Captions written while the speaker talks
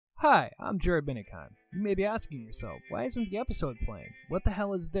Hi, I'm Jared Minicon. You may be asking yourself, why isn't the episode playing? What the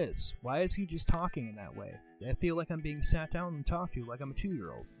hell is this? Why is he just talking in that way? I feel like I'm being sat down and talked to like I'm a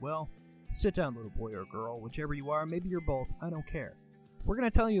 2-year-old. Well, sit down, little boy or girl, whichever you are, maybe you're both, I don't care. We're going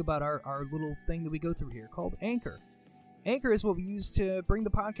to tell you about our little thing that we go through here called Anchor. Anchor is what we use to bring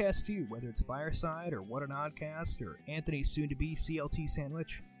the podcast to you, whether it's Fireside or What an Oddcast or Anthony's soon-to-be CLT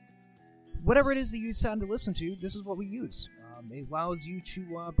Sandwich. Whatever it is that you decide to listen to, this is what we use. It allows you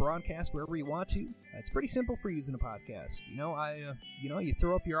to broadcast wherever you want to. It's pretty simple for using a podcast. You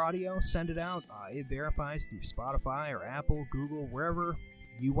throw up your audio, send it out. It verifies through Spotify or Apple, Google, wherever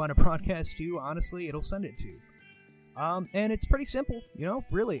you want to broadcast to. Honestly, it'll send it to. And it's pretty simple,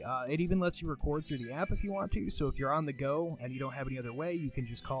 really. It even lets you record through the app if you want to. So if you're on the go and you don't have any other way, you can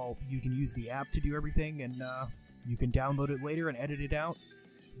just you can use the app to do everything, and you can download it later and edit it out.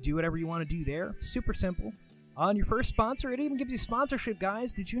 Do whatever you want to do there. Super simple. On your first sponsor, it even gives you sponsorship,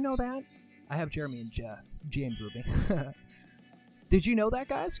 guys. Did you know that? I have Jeremy and James with me. Did you know that,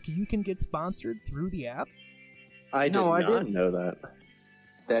 guys? You can get sponsored through the app. I didn't know that.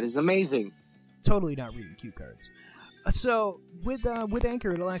 That is amazing. Totally not reading cue cards. So, with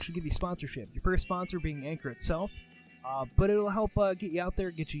Anchor, it'll actually give you sponsorship. Your first sponsor being Anchor itself. But it'll help get you out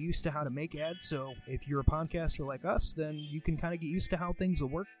there, get you used to how to make ads. So, if you're a podcaster like us, then you can kind of get used to how things will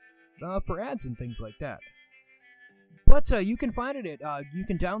work for ads and things like that. But you can find it you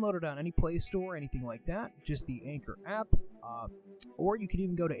can download it on any Play Store, anything like that, just the Anchor app, or you can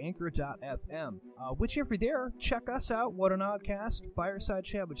even go to anchor.fm. Whichever there, check us out, What an Oddcast, Fireside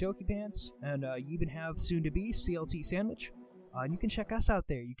Chat with Jokey Pants, and you even have soon-to-be CLT Sandwich. You can check us out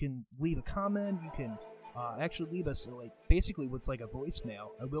there. You can leave a comment, you can actually leave us, basically what's like a voicemail.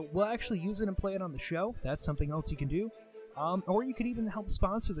 We'll actually use it and play it on the show. That's something else you can do. Or you could even help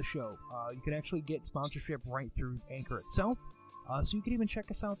sponsor the show. You can actually get sponsorship right through Anchor itself. So you could even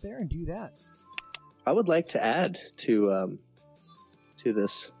check us out there and do that. I would like to add to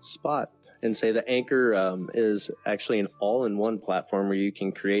this spot and say that Anchor is actually an all-in-one platform where you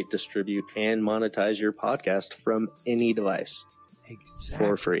can create, distribute, and monetize your podcast from any device. Exactly.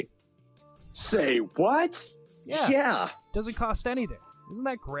 For free. Say what? Yeah. Doesn't cost anything. Isn't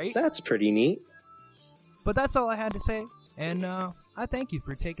that great? That's pretty neat. But that's all I had to say, and I thank you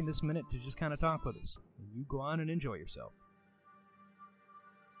for taking this minute to just kind of talk with us. You go on and enjoy yourself.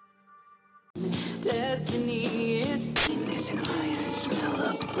 Destiny is... There's an iron smell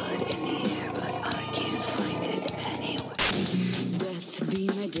of blood in the air, but I can't find it anywhere. Death be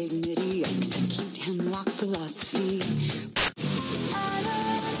my dignity, execute hemlock philosophy.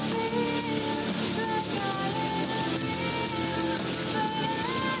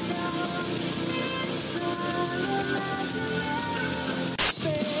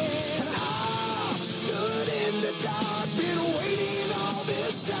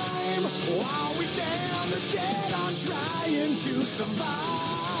 While we down the dead, I'm trying to survive.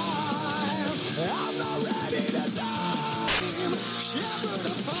 I'm not ready to die. Shepherd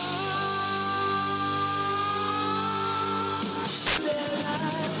of fire. Their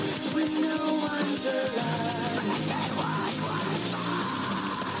lives when no one's alive.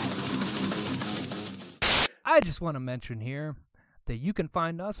 I just want to mention here that you can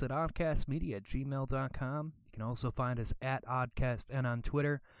find us at oddcastmedia@gmail.com. You can also find us at oddcastn on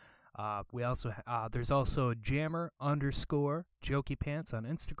Twitter. We also there's also Jammer_JokeyPants on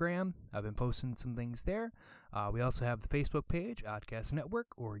Instagram. I've been posting some things there. We also have the Facebook page, Oddcast Network,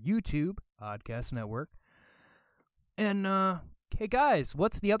 or YouTube, Oddcast Network. And hey guys,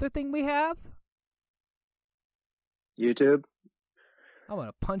 what's the other thing we have? YouTube. I'm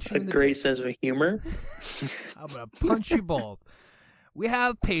gonna punch you in the great sense of humor. I'm gonna punch you both. We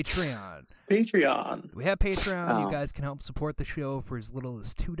have Patreon. We have Patreon. Oh. You guys can help support the show for as little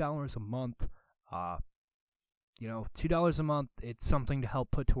as $2 a month. $2 a month. It's something to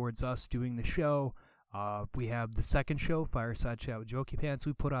help put towards us doing the show. We have the second show, Fireside Chat with Jokey Pants,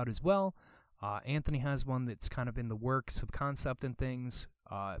 we put out as well. Anthony has one that's kind of in the works of concept and things.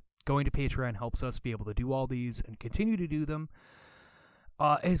 Going to Patreon helps us be able to do all these and continue to do them.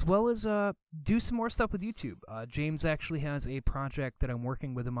 As well as do some more stuff with YouTube. James actually has a project that I'm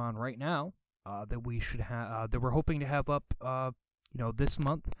working with him on right now that we should have that we're hoping to have up this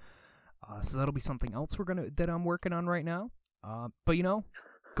month. So that'll be something else that I'm working on right now. But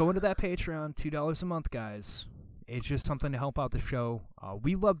go into that Patreon, $2 a month, guys. It's just something to help out the show.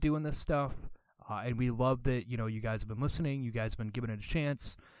 We love doing this stuff, and we love that you guys have been listening. You guys have been giving it a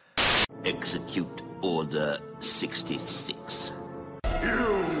chance. Execute Order 66.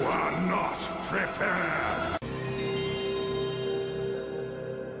 You are not prepared.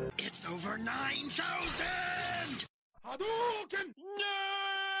 It's over 9,000! Hadouken! No!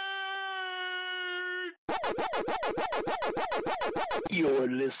 You're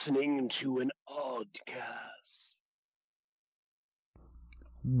listening to an oddcast.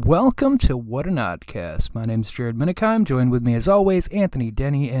 Welcome to What an Oddcast. My name's Jared Minikheim. Joined with me as always, Anthony,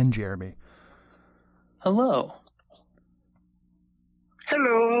 Denny, and Jeremy. Hello.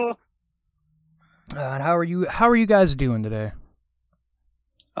 Hello. And how are you guys doing today?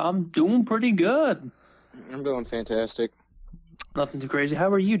 I'm doing pretty good. I'm doing fantastic. Nothing too crazy. How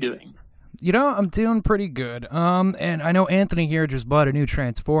are you doing? You know, I'm doing pretty good. And I know Anthony here just bought a new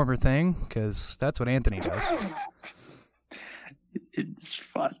Transformer thing, because that's what Anthony does. It's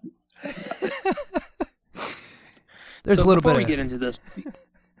fun. There's a little bit Before we get into this,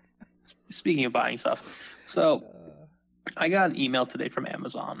 speaking of buying stuff, so I got an email today from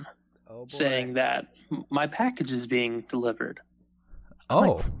Amazon saying that my package is being delivered. I'm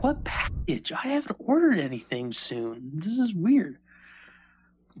like, what package? I haven't ordered anything soon. This is weird.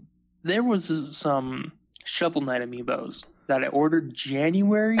 There was some Shovel Knight amiibos that I ordered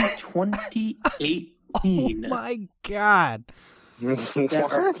January 2018. Oh my god. That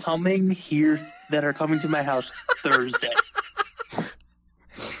are coming here, that are coming to my house Thursday.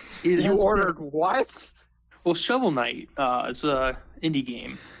 You ordered what? Well, Shovel Knight is a indie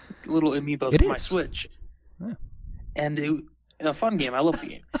game, little amiibos for my Switch, and a fun game. I love the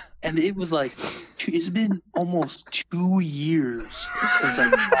game, and it was like it's been almost 2 years since I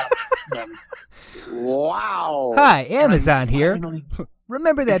bought them. Wow! Hi, Amazon here.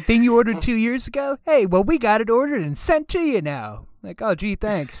 Remember that thing you ordered 2 years ago? Hey, well, we got it ordered and sent to you now. Like, oh, gee,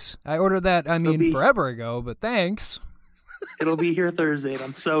 thanks. I ordered that, forever ago, but thanks. It'll be here Thursday, and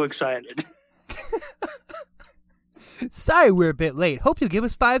I'm so excited. Sorry we're a bit late. Hope you'll give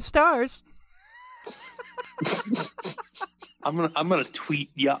us 5 stars. I'm gonna tweet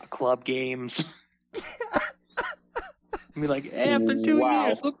Yacht Club Games. Be like, hey, after 2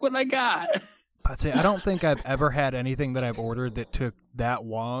 years, look what I got. I'd say I don't think I've ever had anything that I've ordered that took that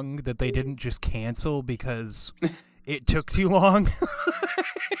long that they didn't just cancel because it took too long.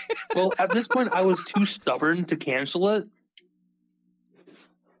 Well, at this point, I was too stubborn to cancel it.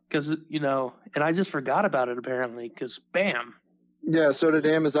 Because, and I just forgot about it, apparently, because bam. Yeah, so did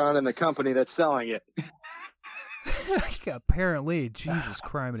Amazon and the company that's selling it. Apparently, Jesus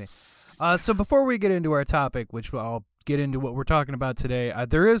criminy. So before we get into our topic, which I'll get into what we're talking about today,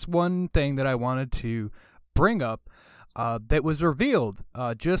 there is one thing that I wanted to bring up that was revealed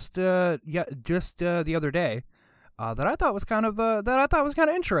just the other day that I thought was kind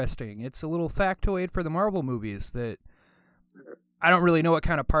of interesting. It's a little factoid for the Marvel movies that I don't really know what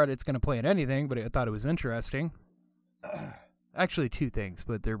kind of part it's going to play in anything, but I thought it was interesting. Actually, 2 things,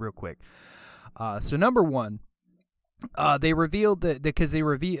 but they're real quick. So number one, they revealed that because they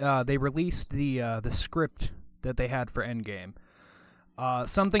released the script that they had for Endgame.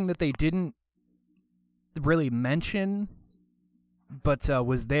 Something that they didn't really mention, but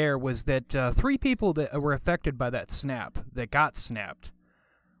was that 3 people that were affected by that snap, that got snapped.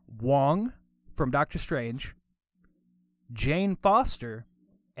 Wong from Doctor Strange, Jane Foster,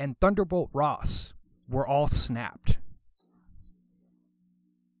 and Thunderbolt Ross were all snapped.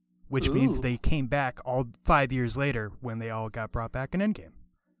 Which means they came back all 5 years later when they all got brought back in Endgame.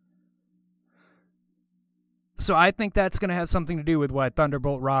 So I think that's going to have something to do with why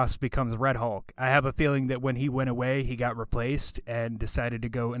Thunderbolt Ross becomes Red Hulk. I have a feeling that when he went away, he got replaced and decided to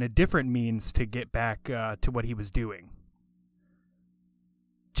go in a different means to get back to what he was doing.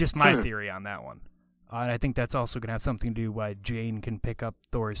 Just my theory on that one. And I think that's also going to have something to do why Jane can pick up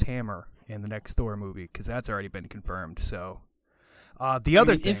Thor's hammer in the next Thor movie, because that's already been confirmed. So the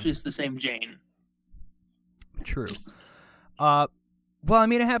other thing, if it's the same Jane. True. Well,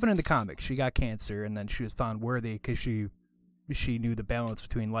 it happened in the comics. She got cancer, and then she was found worthy because she knew the balance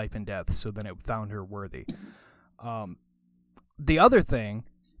between life and death, so then it found her worthy. The other thing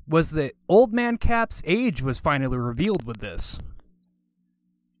was that Old Man Cap's age was finally revealed with this.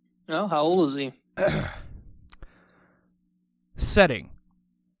 Oh, how old is he? Setting.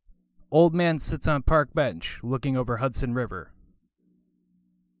 Old man sits on park bench, looking over Hudson River.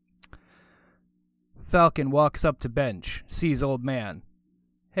 Falcon walks up to bench, sees old man.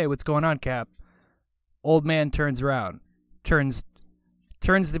 Hey, what's going on, Cap? Old man turns around. Turns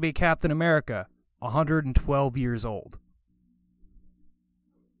to be Captain America, 112 years old.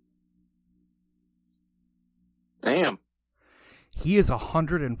 Damn. He is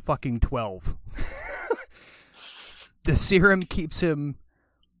 112. The serum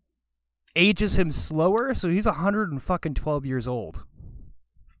ages him slower, so he's 112 years old.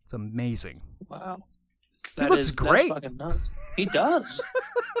 It's amazing. Wow. He looks great. That's fucking nuts. He does.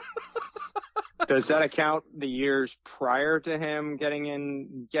 Does that account the years prior to him getting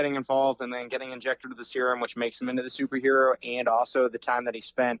involved and then getting injected with the serum, which makes him into the superhero, and also the time that he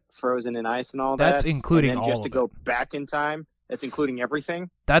spent frozen in ice and all that? That's including and then all just of to it. go back in time. That's including everything.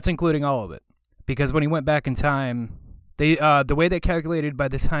 That's including all of it, because when he went back in time, they the way they calculated by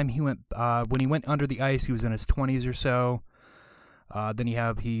the time he went when he went under the ice, he was in his 20s or so. Then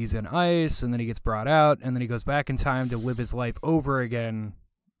he's in ice, and then he gets brought out, and then he goes back in time to live his life over again.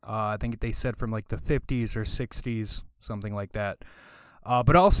 I think they said from like the 50s or 60s, something like that.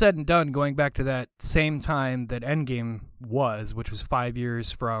 But all said and done, going back to that same time that Endgame was, which was 5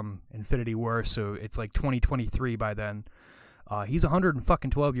 years from Infinity War, so it's like 2023 by then. He's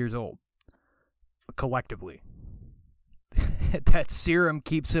 112 years old, collectively. That serum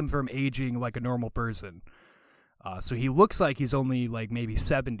keeps him from aging like a normal person. So he looks like he's only like maybe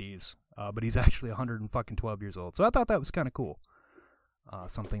 70s, but he's actually 112 years old. So I thought that was kind of cool.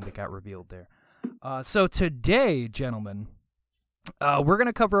 Something that got revealed there. So today, gentlemen, we're going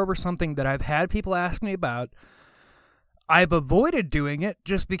to cover over something that I've had people ask me about. I've avoided doing it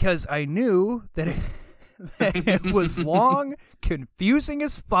just because I knew that it was long, confusing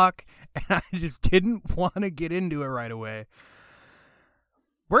as fuck, and I just didn't want to get into it right away.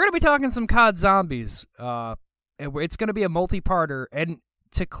 We're going to be talking some COD Zombies. It's going to be a multi-parter, and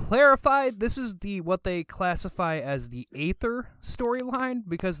to clarify, this is what they classify as the Aether storyline,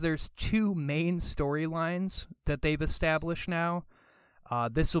 because there's two main storylines that they've established now.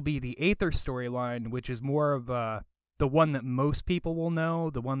 This will be the Aether storyline, which is more of the one that most people will know,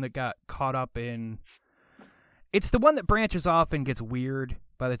 the one that got caught up in... It's the one that branches off and gets weird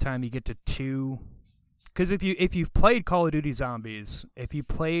by the time you get to 2. Because if you've played Call of Duty Zombies, if you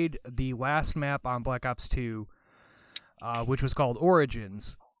played the last map on Black Ops 2, which was called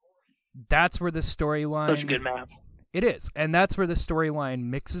Origins, that's where the storyline... Such a good map. It is, and that's where the storyline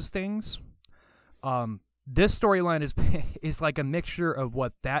mixes things. This storyline is like a mixture of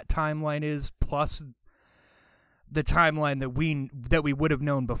what that timeline is, plus the timeline that we would have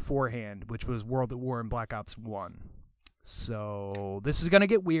known beforehand, which was World at War and Black Ops 1. So this is going to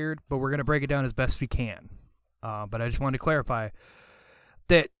get weird, but we're going to break it down as best we can. But I just wanted to clarify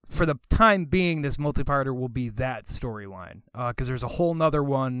that for the time being, this multi-parter will be that storyline. Because there's a whole nother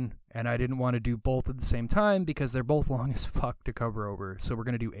one, and I didn't want to do both at the same time because they're both long as fuck to cover over. So we're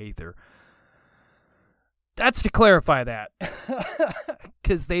going to do Aether. That's to clarify that.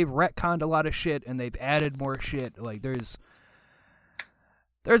 Because they've retconned a lot of shit, and they've added more shit. Like, there's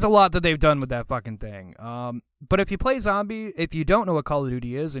a lot that they've done with that fucking thing. But if you play Zombie, if you don't know what Call of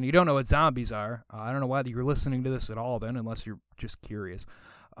Duty is, and you don't know what zombies are, I don't know why you're listening to this at all then, unless you're just curious.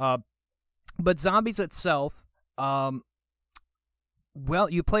 But Zombies itself, well,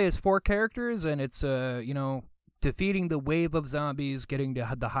 you play as 4 characters, and it's, defeating the wave of zombies, getting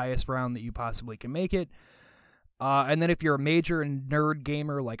to the highest round that you possibly can make it. And then if you're a major nerd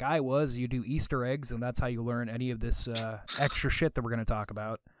gamer like I was, you do Easter eggs, and that's how you learn any of this extra shit that we're going to talk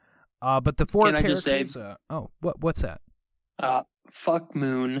about. But the 4 characters... Can I just say... what's that? Fuck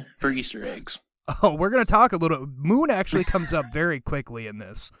Moon for Easter eggs. Oh, we're going to talk a little... Moon actually comes up very quickly in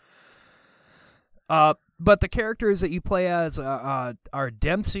this. But the characters that you play as are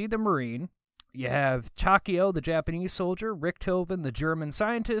Dempsey, the Marine. You have Chakio, the Japanese soldier, Richthofen, the German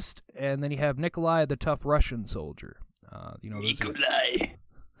scientist, and then you have Nikolai, the tough Russian soldier. Nikolai.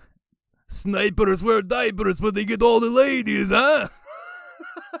 Snipers wear diapers, but they get all the ladies, huh?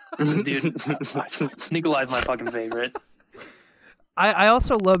 Dude, Nikolai's my fucking favorite. I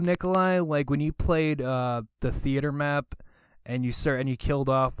also love Nikolai, like when you played the theater map, and you killed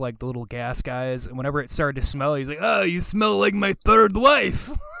off like the little gas guys, and whenever it started to smell, he's like, "Oh, you smell like my third wife."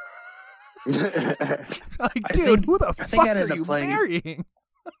 Like, dude, who the fuck are you marrying?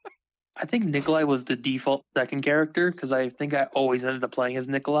 I think Nikolai was the default second character, because I think I always ended up playing as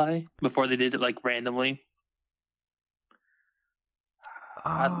Nikolai before they did it like randomly.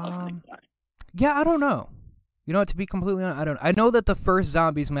 I love Nikolai. Yeah, I don't know. You know, to be completely honest, I know that the first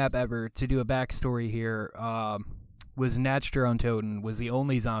Zombies map ever, to do a backstory here, was Natcher on Toten, was the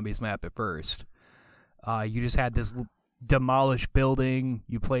only Zombies map at first. You just had this demolished building.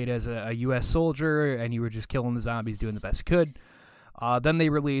 You played as a U.S. soldier, and you were just killing the zombies, doing the best you could. Then they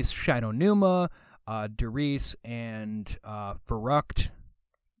released Shino Numa, Derice, and Verrucht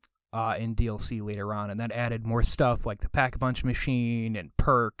in DLC later on, and that added more stuff like the Pack-a-Punch machine and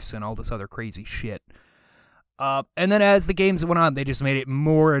perks and all this other crazy shit. And then as the games went on, they just made it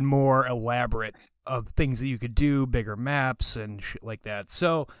more and more elaborate of things that you could do, bigger maps and shit like that.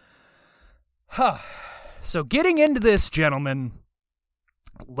 So, So getting into this, gentlemen,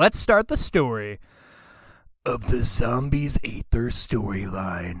 let's start the story of the Zombies Aether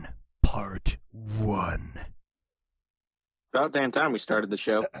storyline, Part 1. About damn time we started the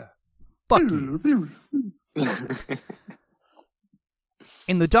show. Fuck you.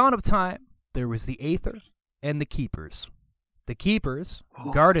 In the dawn of time, there was the Aether and the Keepers. The Keepers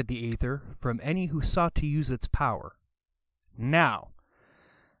guarded the Aether from any who sought to use its power. Now,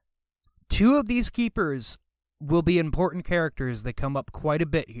 two of these Keepers will be important characters that come up quite a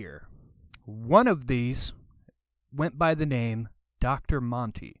bit here. One of these went by the name Dr.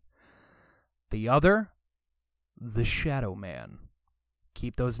 Monty. The other, the Shadow Man.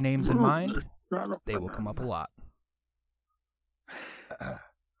 Keep those names in mind. They will come up a lot.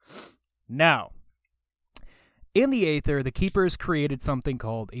 Now, in the Aether, the Keepers created something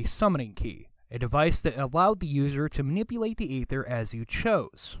called a summoning key, a device that allowed the user to manipulate the Aether as you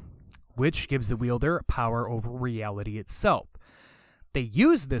chose, which gives the wielder power over reality itself. They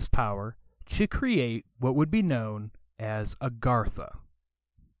used this power to create what would be known as Agartha.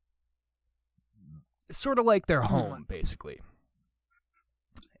 It's sort of like their home, basically.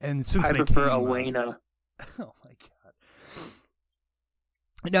 And since I they prefer came, Elena. Oh my god!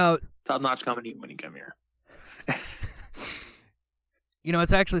 Now, Top-notch comedy when you come here. you know,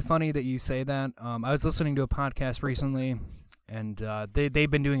 it's actually funny that you say that. I was listening to a podcast recently, and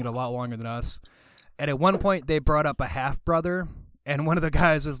they've been doing it a lot longer than us. And at one point, they brought up a half-brother, and one of the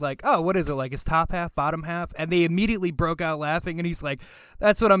guys was like, oh, what is it, like his top half, bottom half? And they immediately broke out laughing, and he's like,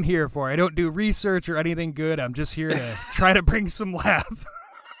 that's what I'm here for. I don't do research or anything good. I'm just here to try to bring some laugh.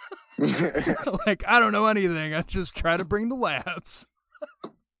 Like, I don't know anything. I just try to bring the laughs.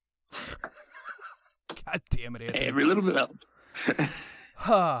 God damn it, Anthony. Hey, every little bit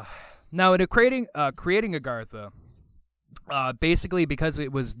helps. Now, in creating Agartha, basically because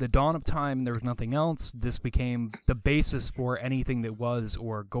it was the dawn of time and there was nothing else, this became the basis for anything that was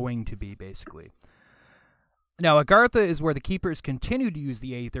or going to be, basically. Now, Agartha is where the Keepers continue to use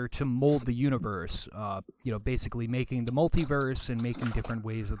the Aether to mold the universe, basically making the multiverse and making different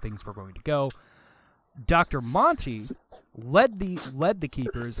ways that things were going to go. Dr. Monty led the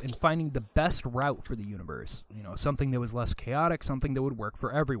Keepers in finding the best route for the universe, something that was less chaotic, something that would work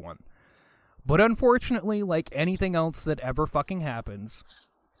for everyone. But unfortunately, like anything else that ever fucking happens,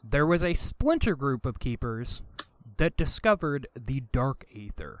 there was a splinter group of Keepers that discovered the Dark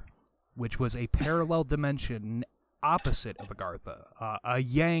Aether, which was a parallel dimension opposite of Agartha, a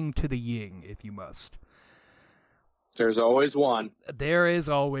yang to the yin, if you must. There's always one. There is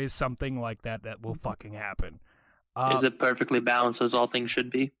always something like that will fucking happen. Is it perfectly balanced as all things should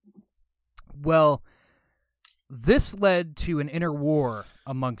be? Well, this led to an inner war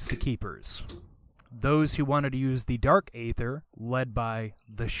amongst the Keepers. Those who wanted to use the Dark Aether, led by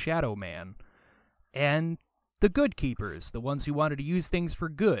the Shadow Man, and the Good Keepers, the ones who wanted to use things for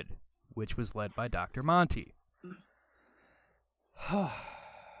good, which was led by Dr. Monty.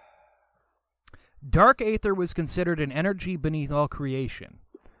 Dark Aether was considered an energy beneath all creation.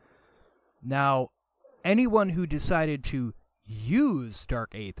 Now, anyone who decided to use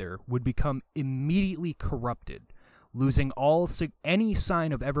Dark Aether would become immediately corrupted, losing any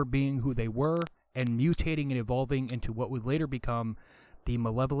sign of ever being who they were, and mutating and evolving into what would later become the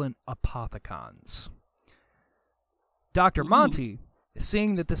malevolent Apothicons. Dr. Monty,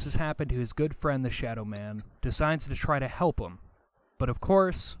 seeing that this has happened to his good friend the Shadow Man, decides to try to help him. But of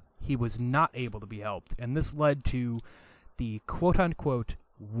course, he was not able to be helped, and this led to the quote-unquote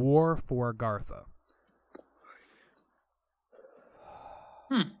War for Agartha.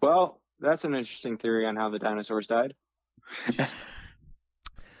 Well, that's an interesting theory on how the dinosaurs died.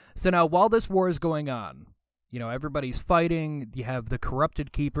 So now, while this war is going on, everybody's fighting. You have the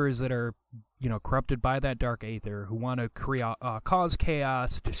corrupted Keepers that are, corrupted by that Dark Aether, who want to cause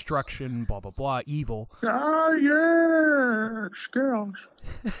chaos, destruction, blah, blah, blah, evil. Ah, yes, girls.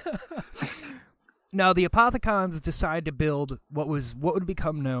 Now, the Apothicons decide to build what would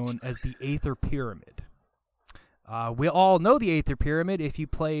become known as the Aether Pyramid. We all know the Aether Pyramid if you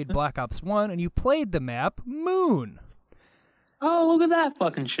played Black Ops 1 and you played the map Moon. Oh, look at that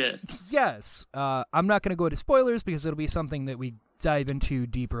fucking shit. Yes. I'm not going to go into spoilers because it'll be something that we dive into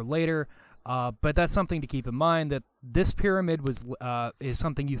deeper later. But that's something to keep in mind, that this pyramid is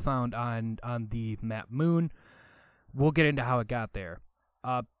something you found on the map Moon. We'll get into how it got there.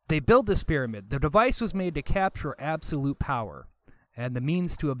 They built this pyramid. The device was made to capture absolute power, and the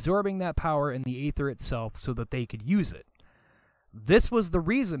means to absorbing that power in the Aether itself so that they could use it. This was the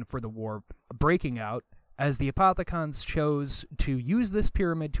reason for the war breaking out, as the Apothicons chose to use this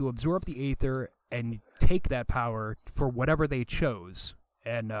pyramid to absorb the Aether and take that power for whatever they chose.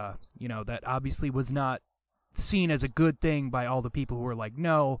 And, that obviously was not seen as a good thing by all the people who were like,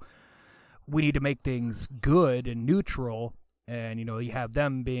 no, we need to make things good and neutral, And, you have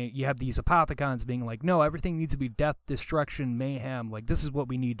these Apothicons being like, no, everything needs to be death, destruction, mayhem. Like, this is what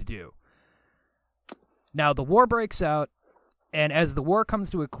we need to do. Now, the war breaks out, and as the war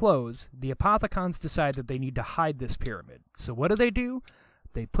comes to a close, the Apothicons decide that they need to hide this pyramid. So what do?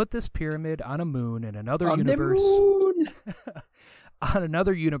 They put this pyramid on a moon in another universe. On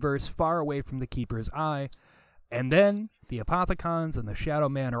another universe far away from the Keeper's Eye. And then the Apothicons and the Shadow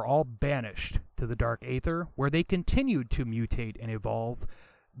Man are all banished to the Dark Aether, where they continued to mutate and evolve,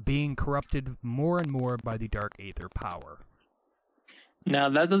 being corrupted more and more by the Dark Aether power. Now,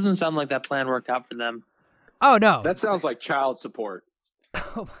 that doesn't sound like that plan worked out for them. Oh, no. That sounds like child support.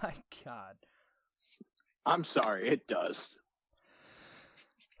 Oh, my God. I'm sorry, it does.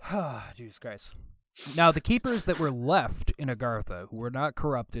 Jesus Christ. Now, the Keepers that were left in Agartha, who were not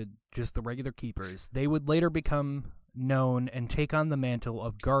corrupted, just the regular Keepers, they would later become known and take on the mantle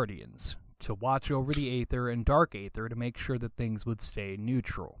of Guardians to watch over the Aether and Dark Aether to make sure that things would stay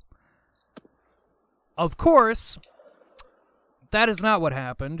neutral. Of course, that is not what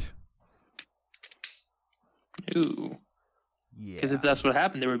happened. Ooh. Yeah. Because if that's what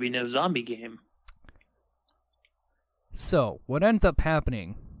happened, there would be no zombie game. So, what ends up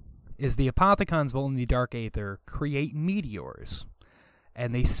happening is the Apothicons in the Dark Aether create meteors,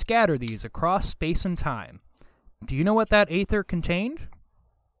 and they scatter these across space and time. Do you know what that Aether contained?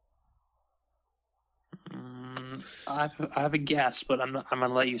 I have a guess, but I'm going to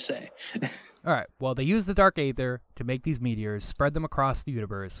let you say. All right. Well, they used the Dark Aether to make these meteors, spread them across the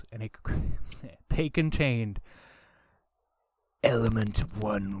universe, and they contained Element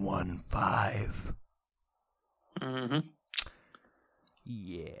 115. Mm-hmm.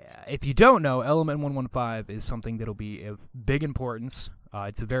 Yeah. If you don't know, Element 115 is something that'll be of big importance.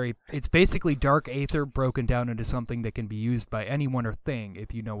 It's basically Dark Aether broken down into something that can be used by anyone or thing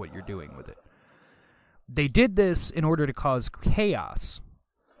if you know what you're doing with it. They did this in order to cause chaos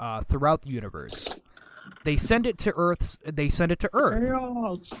throughout the universe. They send it to Earth.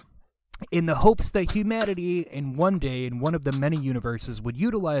 Chaos. In the hopes that humanity, in one day, in one of the many universes, would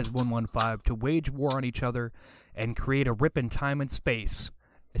utilize 115 to wage war on each other and create a rip in time and space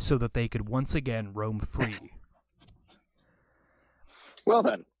so that they could once again roam free. Well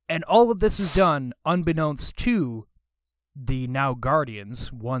then. And all of this is done unbeknownst to the now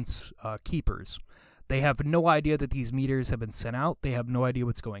Guardians, once Keepers. They have no idea that these meteors have been sent out. They have no idea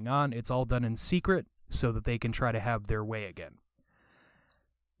what's going on. It's all done in secret so that they can try to have their way again.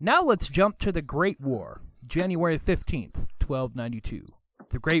 Now let's jump to the Great War, January 15th, 1292.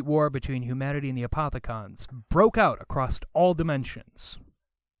 The Great War between humanity and the Apothicons broke out across all dimensions,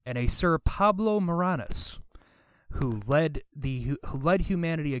 and a Sir Pablo Moranis, who led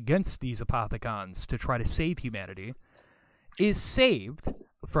humanity against these Apothicons to try to save humanity, is saved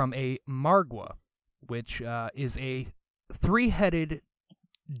from a Margwa, which is a three-headed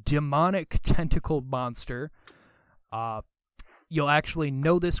demonic tentacled monster. You'll actually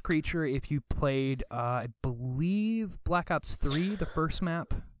know this creature if you played, I believe, Black Ops 3, the first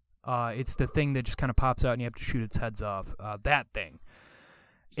map. It's the thing that just kind of pops out and you have to shoot its heads off. That thing.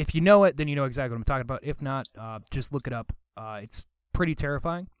 If you know it, then you know exactly what I'm talking about. If not, just look it up. It's pretty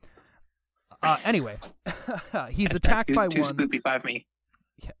terrifying. Anyway, he's attacked by too one. Too spoopy, 5 me.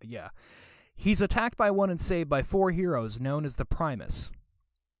 Yeah. He's attacked by one and saved by 4 heroes known as the Primus.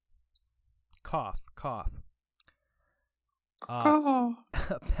 Cough, cough.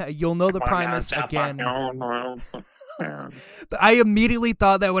 You'll know the Primus again. I immediately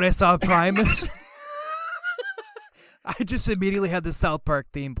thought that when I saw Primus. I just immediately had the South Park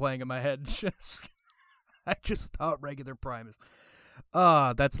theme playing in my head. I just thought regular Primus.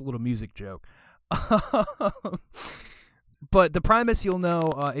 That's a little music joke. But the Primus, you'll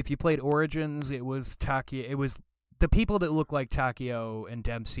know if you played Origins, it was Takio. It was the people that look like Takio and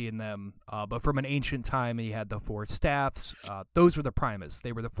Dempsey in them, but from an ancient time, he had the 4 staffs. Those were the Primus.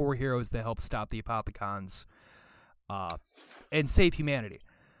 They were the 4 heroes that helped stop the Apothicons and save humanity.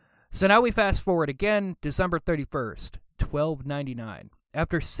 So now we fast forward again, December 31st, 1299.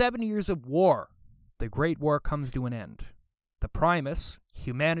 After 7 years of war, the Great War comes to an end. The Primus,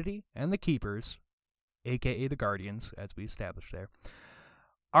 humanity, and the Keepers, a.k.a. the Guardians, as we established there,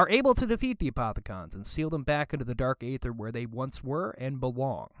 are able to defeat the Apothicons and seal them back into the Dark Aether where they once were and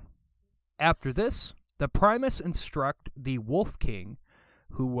belong. After this, the Primus instruct the Wolf King,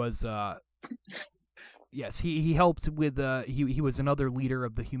 who was, yes, he helped with, he was another leader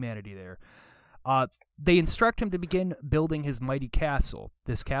of the humanity there. They instruct him to begin building his mighty castle.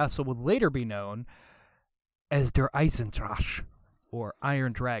 This castle would later be known as Der Eisendrache, or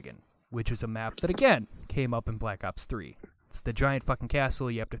Iron Dragon, which is a map that, again, came up in Black Ops 3. It's the giant fucking castle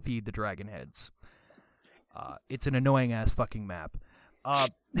you have to feed the dragon heads. It's an annoying-ass fucking map.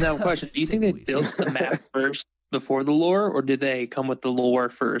 Now, question, do you think they built the map first before the lore, or did they come with the lore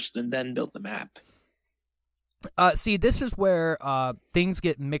first and then build the map? See, this is where things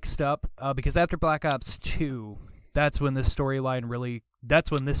get mixed up, because after Black Ops 2, that's when this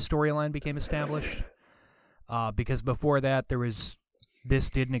storyline became established. Because before that,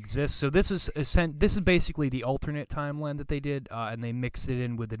 this didn't exist. So this is basically the alternate timeline that they did, and they mixed it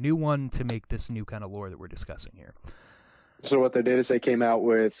in with the new one to make this new kind of lore that we're discussing here. So what they did is they came out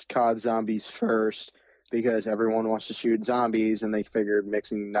with COD Zombies first because everyone wants to shoot zombies, and they figured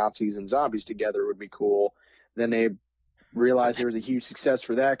mixing Nazis and zombies together would be cool. Then they realized there was a huge success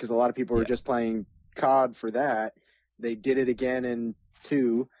for that because a lot of people were just playing COD for that. They did it again in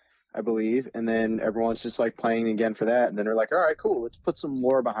 2, I believe, and then everyone's just like playing again for that. And then they're like, all right, cool, let's put some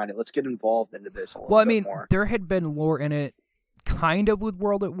lore behind it. Let's get involved into this a little bit more. There had been lore in it kind of with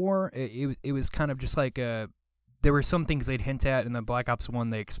World at War. It was kind of just like there were some things they'd hint at, and then Black Ops 1,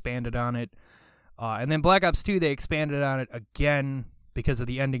 they expanded on it. And then Black Ops 2, they expanded on it again because of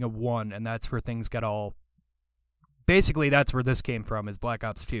the ending of 1, and that's where things got all... Basically, that's where this came from, is Black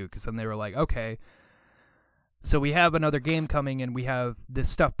Ops 2, because then they were like, okay, so we have another game coming, and we have this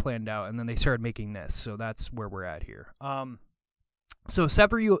stuff planned out, and then they started making this, so that's where we're at here. So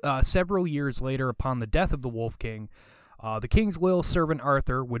several years later, upon the death of the Wolf King, the king's loyal servant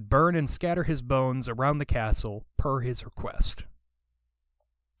Arthur would burn and scatter his bones around the castle, per his request.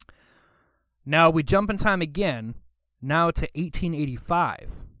 Now, we jump in time again, now to 1885.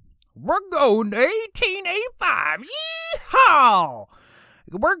 We're going to 1885. Yeehaw!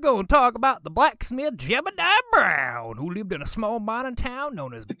 We're going to talk about the blacksmith Jebediah Brown, who lived in a small mining town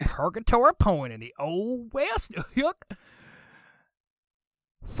known as Purgatory Point in the Old West.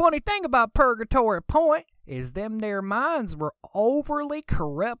 Funny thing about Purgatory Point is them there mines were overly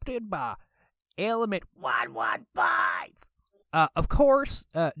corrupted by Element 115. Of course,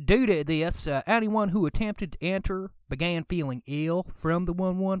 due to this, anyone who attempted to enter began feeling ill from the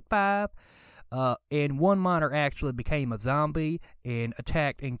 115, and one miner actually became a zombie and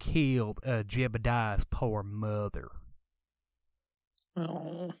attacked and killed Jebediah's poor mother.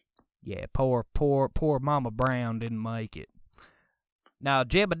 Oh. Yeah, poor Mama Brown didn't make it. Now,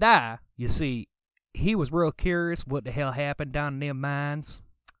 Jebediah, you see, he was real curious what the hell happened down in them mines,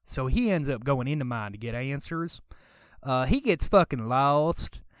 so he ends up going in the mine to get answers. He gets fucking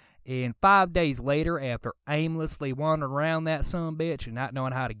lost, and 5 days later, after aimlessly wandering around that sumbitch and not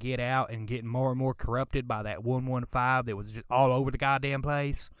knowing how to get out and getting more and more corrupted by that 115 that was just all over the goddamn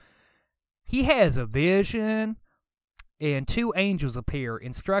place, he has a vision, and 2 angels appear,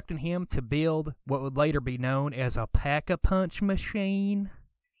 instructing him to build what would later be known as a Pack-a-Punch machine.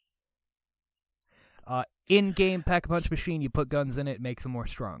 In-game Pack-a-Punch machine, you put guns in it, it makes them more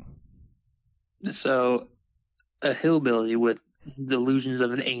strong. So... a hillbilly with delusions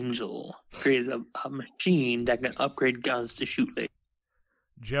of an angel created a machine that can upgrade guns to shoot later.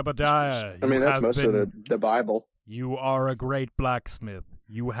 Jebediah, I mean, that's most of the Bible. You are a great blacksmith.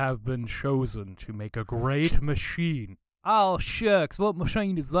 You have been chosen to make a great machine. Oh, shucks, what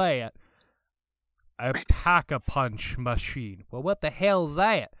machine is that? A Pack-a-Punch machine. Well, what the hell's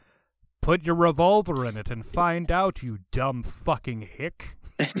that? Put your revolver in it and find out, you dumb fucking hick.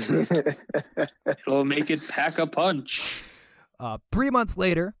 It'll make it pack a punch. 3 months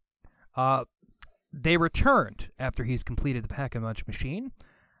later, they returned after he's completed the Pack-a-Punch machine,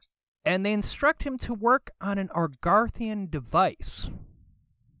 and they instruct him to work on an Argarthian device.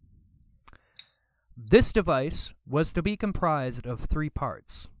 This device was to be comprised of 3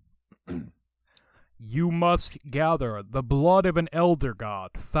 parts. You must gather the blood of an elder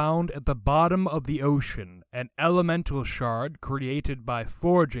god found at the bottom of the ocean, an elemental shard created by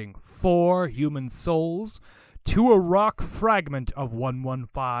forging 4 human souls to a rock fragment of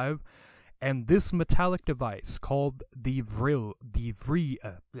 115, and this metallic device called the Vril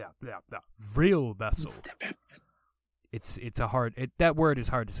vessel. It's a hard that word is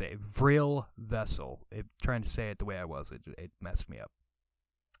hard to say. Vril vessel. Trying to say it the way I was, it messed me up.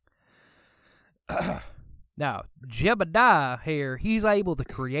 Now, Jebediah here, he's able to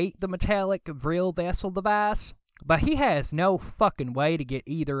create the metallic Vril vessel device, but he has no fucking way to get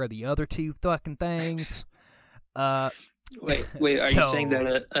either of the other 2 fucking things. Wait, are you saying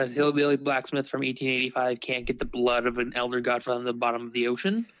that a hillbilly blacksmith from 1885 can't get the blood of an elder god from the bottom of the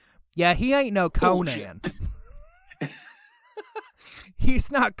ocean? Yeah, he ain't no Conan. He's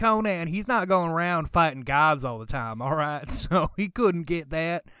not Conan. He's not going around fighting gods all the time, alright? So he couldn't get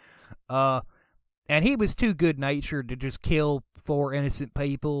that. And he was too good-natured to just kill 4 innocent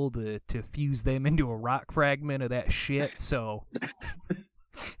people to fuse them into a rock fragment of that shit, so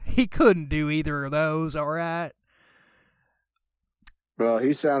He couldn't do either of those, all right? Well,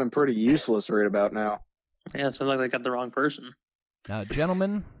 he's sounding pretty useless right about now. Yeah, it sounds like they got the wrong person. Now,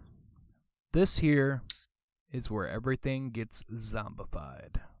 gentlemen, this here is where everything gets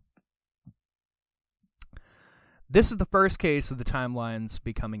zombified. This is the first case of the timelines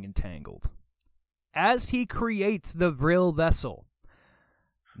becoming entangled. As he creates the Vril vessel,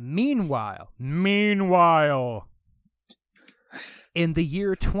 Meanwhile, in the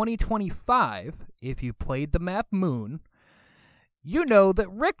year 2025, if you played the map Moon, you know that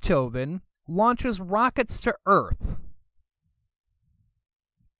Richtofen launches rockets to Earth,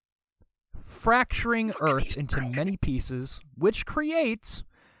 fracturing Earth into many pieces, which creates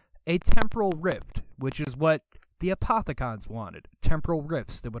a temporal rift, which is what the Apothicons wanted. Temporal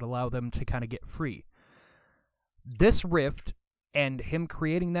rifts that would allow them to kind of get free. This rift and him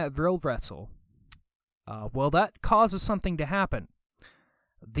creating that Vril vessel, that causes something to happen.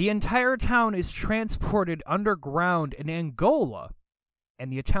 The entire town is transported underground in Angola,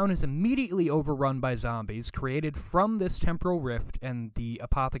 and the town is immediately overrun by zombies created from this temporal rift and the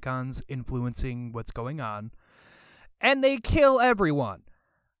Apothicons influencing what's going on, and they kill everyone.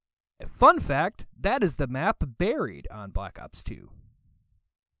 Fun fact, that is the map buried on Black Ops 2.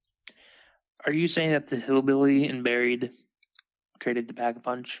 Are you saying that the hillbilly in Buried created the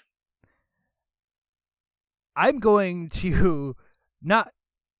Pack-a-Punch? I'm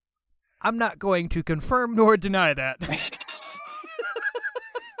not going to confirm nor deny that.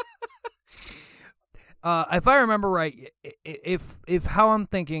 If I remember right, if how I'm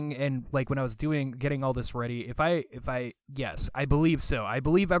thinking, and like when I was getting all this ready, yes, I believe so. I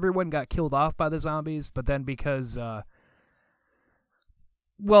believe everyone got killed off by the zombies, but then because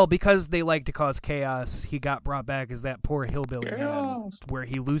they like to cause chaos, he got brought back as that poor hillbilly man, where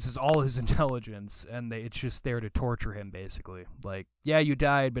he loses all his intelligence, and it's just there to torture him, basically. Like, yeah, you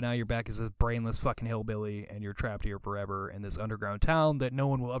died, but now you're back as a brainless fucking hillbilly, and you're trapped here forever in this underground town that no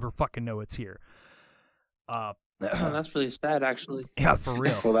one will ever fucking know it's here. That's really sad, actually. Yeah, for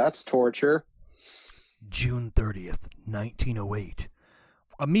real. Well, that's torture. June 30th, 1908.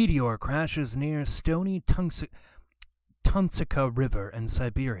 A meteor crashes near Stony Tuntsika River in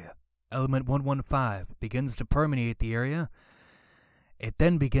Siberia. Element 115 begins to permeate the area. It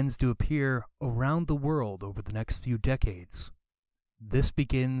then begins to appear around the world over the next few decades. This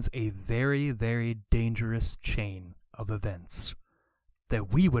begins a very, very dangerous chain of events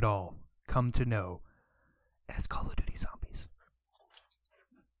that we would all come to know as Call of Duty Zombies.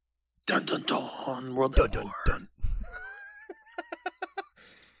 Dun dun dun, World Dun at dun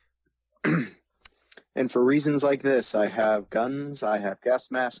War. And for reasons like this, I have guns, I have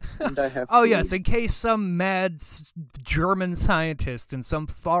gas masks, and I have Oh food. yes, in case some mad German scientist in some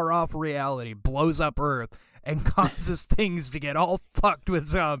far-off reality blows up Earth and causes things to get all fucked with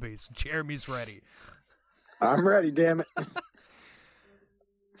zombies. Jeremy's ready. I'm ready, damn it.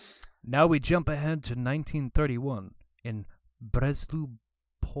 Now we jump ahead to 1931 in Breslau,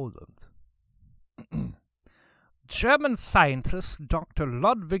 Poland. German scientist Dr.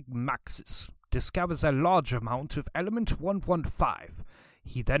 Ludwig Maxis discovers a large amount of element 115.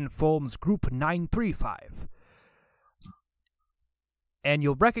 He then forms Group 935. And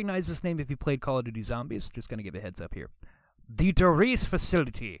you'll recognize this name if you played Call of Duty Zombies. Just going to give a heads up here. The Doris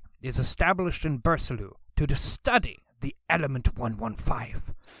facility is established in Breslau to study the element 115.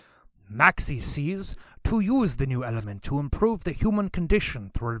 Maxi sees to use the new element to improve the human condition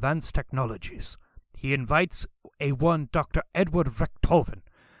through advanced technologies. He invites a one Dr. Edward Richtofen,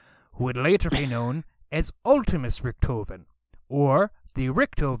 who would later be known as Ultimus Richtofen, or the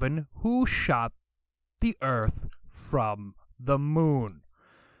Richtofen who shot the Earth from the moon.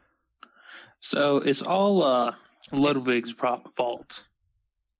 So it's all Ludwig's fault.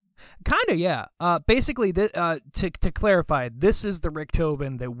 Kinda, yeah. Basically, to clarify, this is the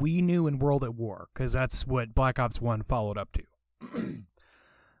Richtofen that we knew in World at War, because that's what Black Ops 1 followed up to.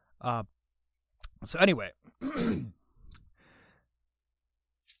 So anyway,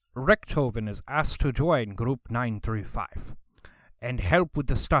 Richtofen is asked to join Group 935 and help with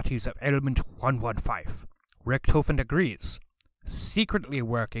the studies of element 115. Richtofen agrees, secretly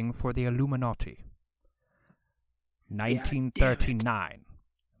working for the Illuminati. 1939.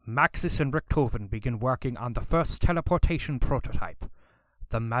 Maxis and Richtofen begin working on the first teleportation prototype,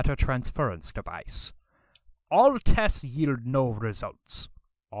 the matter transference device. All tests yield no results.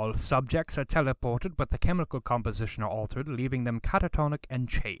 All subjects are teleported, but the chemical composition are altered, leaving them catatonic and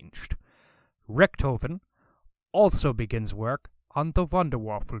changed. Richtofen also begins work on the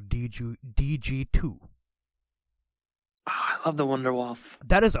Wunderwaffle DG2. Oh, I love the Wunderwaffe.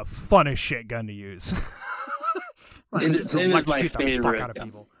 That is a fun as shit gun to use. It is my favorite. Fuck out of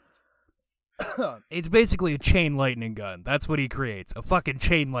people. It's basically a chain lightning gun. That's what he creates. A fucking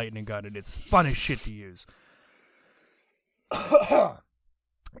chain lightning gun, and it's fun as shit to use.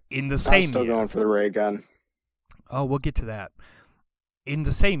 In the same I'm still year, going for the ray gun. Oh, we'll get to that. In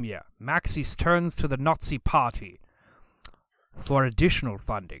the same year, Maxis turns to the Nazi Party for additional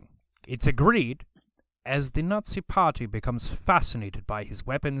funding. It's agreed, as the Nazi Party becomes fascinated by his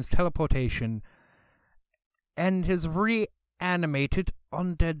weapons, teleportation, and his reanimated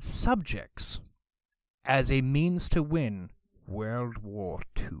undead subjects as a means to win World War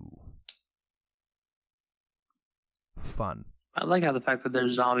II. Fun. I like how the fact that they're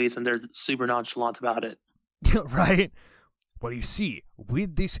zombies and they're super nonchalant about it. Right? Well, you see,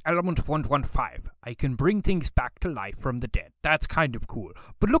 with this element 115, I can bring things back to life from the dead. That's kind of cool.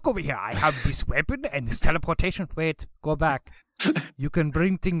 But look over here, I have this weapon and this teleportation. Wait, go back. You can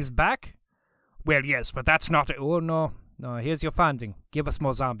bring things back? Well, yes, but that's not... Oh, no. No, here's your funding. Give us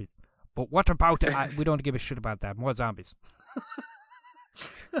more zombies. But what about... we don't give a shit about that. More zombies.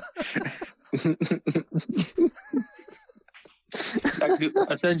 Like,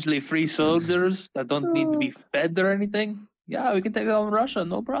 essentially free soldiers that don't need to be fed or anything. Yeah, we can take on Russia,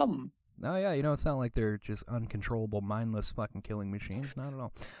 no problem. Oh, yeah, it's not like they're just uncontrollable, mindless fucking killing machines. Not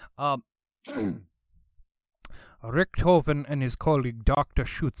at all. Richthofen and his colleague Dr.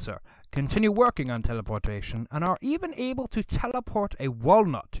 Schutzer continue working on teleportation and are even able to teleport a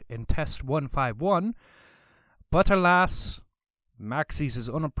walnut in Test 151, but alas, Maxis is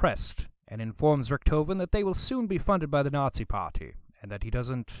unimpressed and informs Richthofen that they will soon be funded by the Nazi Party, and that they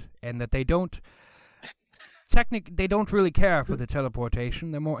don't really care for the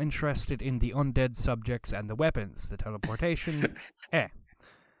teleportation. They're more interested in the undead subjects and the weapons. The teleportation, I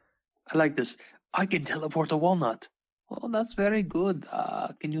like this. I can teleport a walnut. Well, that's very good.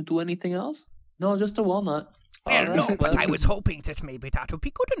 Can you do anything else? No, just a walnut. But I was hoping that maybe that would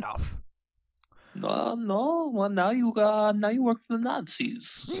be good enough. No. Well, now you work for the Nazis.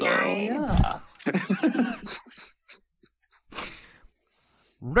 So yeah.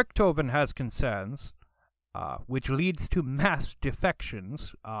 Richthofen has concerns, which leads to mass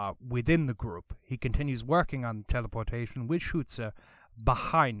defections within the group. He continues working on teleportation with Schutzer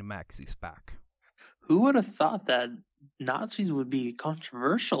behind Maxis' back. Who would have thought that Nazis would be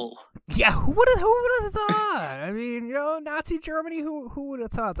controversial? Yeah, who would have thought? I mean, Nazi Germany, who would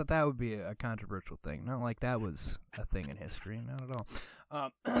have thought that would be a controversial thing? Not like that was a thing in history, not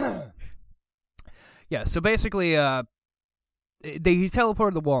at all. Yeah, so basically, he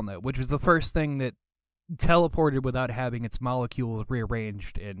teleported the walnut, which was the first thing that teleported without having its molecules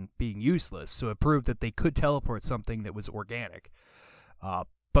rearranged and being useless. So it proved that they could teleport something that was organic.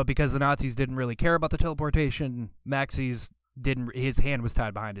 But because the Nazis didn't really care about the teleportation, Maxis didn't. His hand was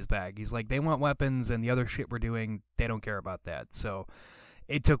tied behind his back. He's like, they want weapons and the other shit we're doing, they don't care about that. So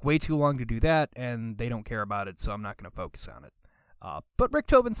it took way too long to do that, and they don't care about it, so I'm not going to focus on it. But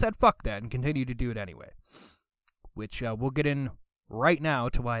Richthofen said fuck that and continued to do it anyway. Which we'll get in right now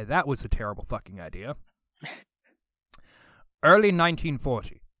to why that was a terrible fucking idea. Early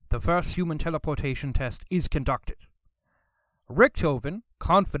 1940, the first human teleportation test is conducted. Richthofen,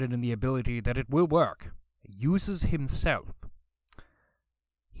 confident in the ability that it will work, uses himself.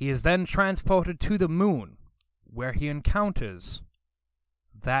 He is then transported to the moon, where he encounters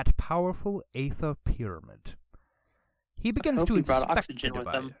that powerful Aether pyramid. He begins to inspect oxygen the with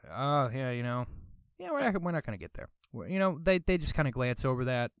device. them. Oh, yeah, yeah, we're not going to get there. They just kind of glance over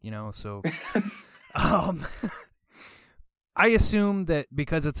that, so... I assume that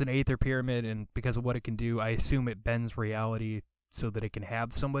because it's an Aether pyramid and because of what it can do, I assume it bends reality so that it can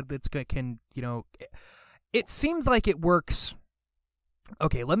have someone that's can. It seems like it works.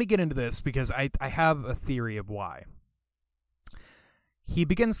 Okay, let me get into this because I have a theory of why. He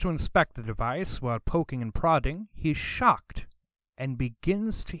begins to inspect the device while poking and prodding. He's shocked and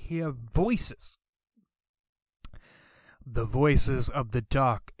begins to hear voices. The voices of the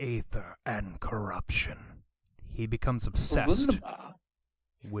dark Aether and corruption. He becomes obsessed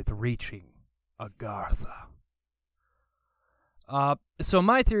with reaching Agartha. So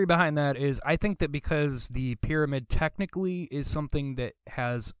my theory behind that is I think that because the pyramid technically is something that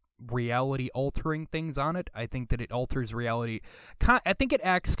has reality-altering things on it, I think that it alters reality. I think it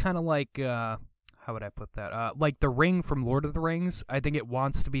acts kind of like, how would I put that? Like the ring from Lord of the Rings. I think it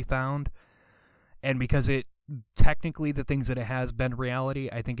wants to be found, and because it technically the things that it has bend reality,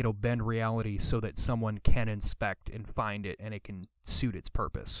 I think it'll bend reality so that someone can inspect and find it and it can suit its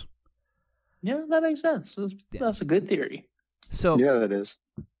purpose. Yeah, that makes sense. That's a good theory. So yeah, that is.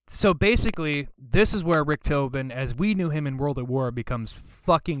 So basically, this is where Richthofen, as we knew him in World at War, becomes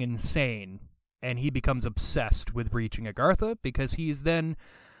fucking insane, and he becomes obsessed with reaching Agartha because he's then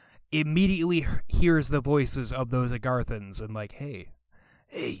immediately hears the voices of those Agarthans and like, hey,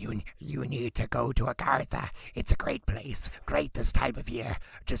 you need to go to Agartha. It's a great place, great this time of year.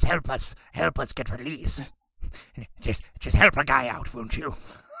 Just help us get released. Just help a guy out, won't you?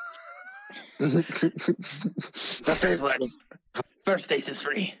 The favorite. First base is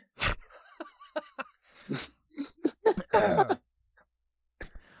free.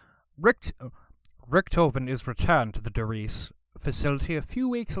 Richthofen is returned to the Doris facility a few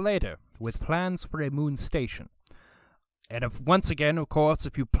weeks later with plans for a moon station. And once again, of course,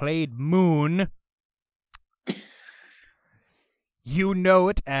 if you played Moon, you know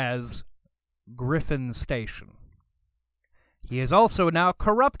it as Griffin Station. He is also now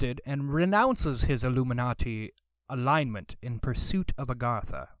corrupted and renounces his Illuminati alignment in pursuit of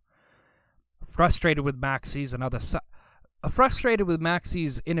Agartha. Frustrated with Maxie's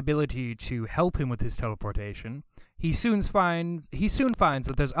inability to help him with his teleportation, he soon finds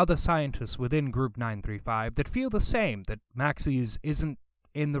that there's other scientists within Group 935 that feel the same, that Maxie's isn't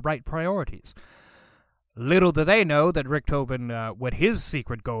in the right priorities. Little do they know that Richthofen, what his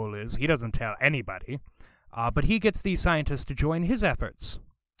secret goal is, he doesn't tell anybody, but he gets these scientists to join his efforts,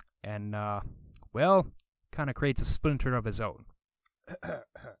 and, well, kind of creates a splinter of his own.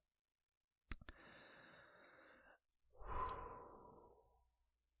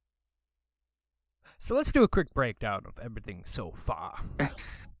 So let's do a quick breakdown of everything so far.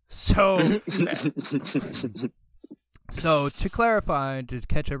 So to clarify, to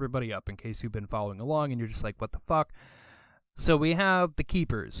catch everybody up in case you've been following along and you're just like, what the fuck? So we have the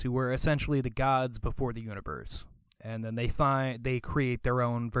Keepers, who were essentially the gods before the universe. And then they create their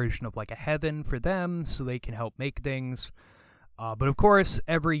own version of like a heaven for them so they can help make things. But of course,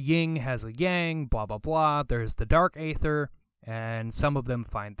 every yin has a yang, blah, blah, blah. There's the dark Aether, and some of them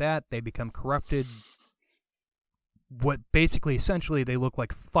find that. They become corrupted. What basically, essentially, they look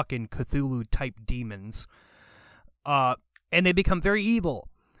like fucking Cthulhu-type demons. And they become very evil.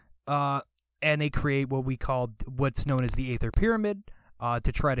 And they create what's known as the Aether Pyramid,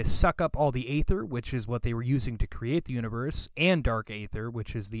 to try to suck up all the Aether, which is what they were using to create the universe, and Dark Aether,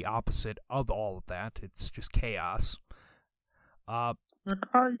 which is the opposite of all of that. It's just chaos.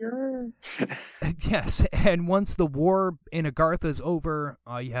 Yes, and once the war in Agartha is over,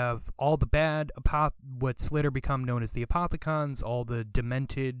 you have all the bad, what's later become known as the Apothicons, all the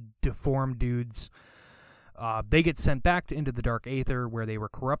demented, deformed dudes. They get sent back into the Dark Aether, where they were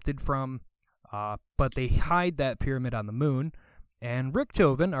corrupted from, but they hide that pyramid on the moon, and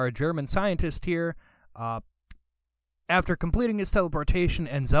Richthofen, our German scientist here, after completing his teleportation,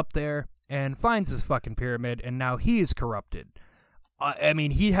 ends up there and finds this fucking pyramid, and now he is corrupted. I mean,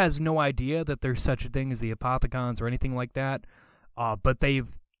 he has no idea that there's such a thing as the Apothicons or anything like that, but they've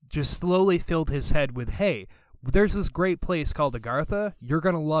just slowly filled his head with, hey, there's this great place called Agartha, you're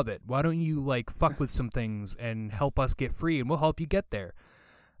gonna love it. Why don't you, like, fuck with some things and help us get free, and we'll help you get there.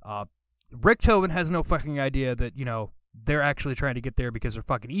 Richthofen has no fucking idea that, you know, they're actually trying to get there because they're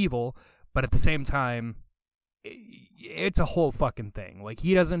fucking evil, but at the same time, it's a whole fucking thing. Like,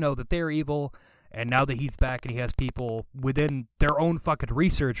 he doesn't know that they're evil, and now that he's back and he has people within their own fucking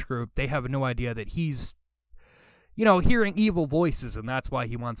research group, they have no idea that he's, you know, hearing evil voices, and that's why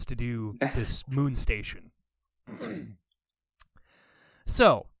he wants to do this moon station.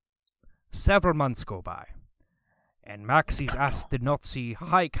 So, several months go by, and Maxie's asked the Nazi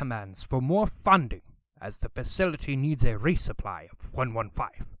high commands for more funding, as the facility needs a resupply of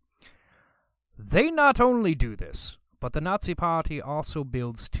 115. They not only do this, but the Nazi Party also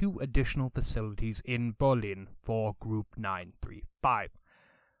builds 2 additional facilities in Berlin for Group 935.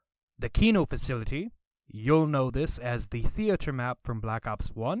 The Kino facility, you'll know this as the theater map from Black Ops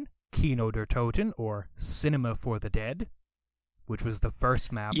 1, Kino der Toten, or Cinema for the Dead, which was the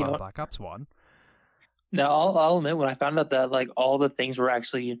first map on Black Ops 1. Now, I'll admit, when I found out that like all the things were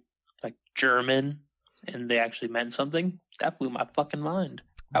actually like German and they actually meant something, that blew my fucking mind.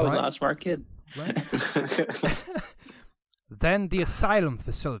 I was not a smart kid. Right. Then the Asylum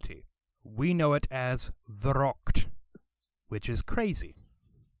facility. We know it as Verrückt, which is crazy.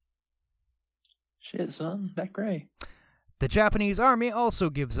 Shit, son, that gray. The Japanese army also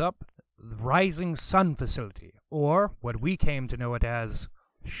gives up the Rising Sun facility, or what we came to know it as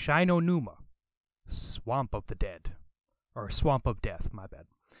Shinonuma, Swamp of the Dead. Or Swamp of Death, my bad.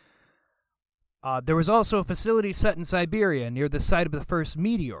 There was also a facility set in Siberia near the site of the first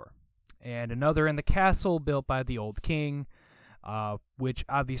meteor, and another in the castle built by the old king, which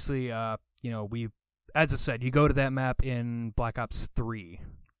obviously, you know, as I said, you go to that map in Black Ops 3,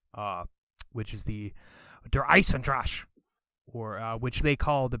 which is the Der Eisendrache, or which they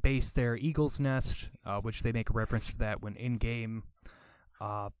call the base there Eagle's Nest, which they make a reference to that when in-game.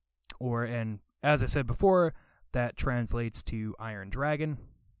 and as I said before, that translates to Iron Dragon.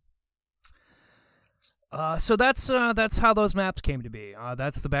 So that's how those maps came to be.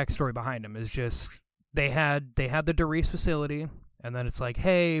 That's the backstory behind them. Is just they had the Derice facility, and then it's like,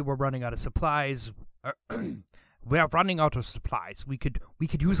 hey, we're running out of supplies. We are running out of supplies. We could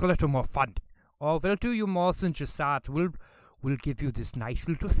use a little more funding. Oh, we'll do you more than just that. We'll give you this nice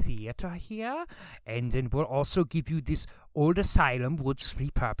little theater here, and then we'll also give you this old asylum. We'll just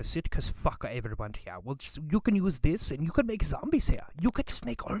repurpose it, because fuck everyone here. You can use this, and you can make zombies here. You can just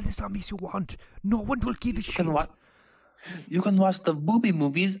make all the zombies you want. No one will give a shit. You can watch the booby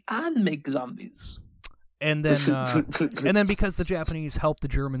movies and make zombies. And then, because the Japanese helped the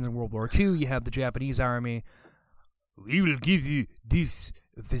Germans in World War II, you have the Japanese army. We will give you this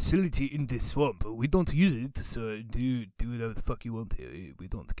facility in the swamp. We don't use it, so do whatever the fuck you want to. We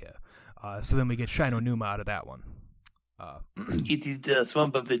don't care. So then we get Shino Numa out of that one. It is the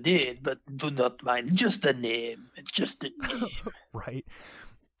swamp of the dead, but do not mind. Just a name. Just a name. Right.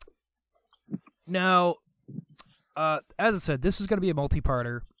 Now, as I said, this is going to be a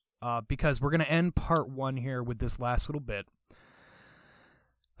multi-parter, because we're going to end part 1 here with this last little bit.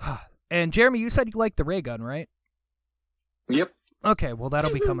 And Jeremy, you said you liked the ray gun, right? Yep. Okay, well,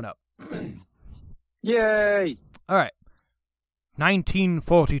 that'll be coming up. Yay! All right.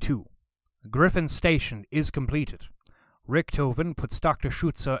 1942. Griffin Station is completed. Richthofen puts Dr.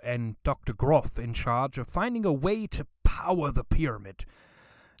 Schutzer and Dr. Groff in charge of finding a way to power the pyramid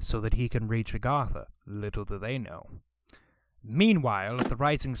so that he can reach Agartha. Little do they know. Meanwhile, at the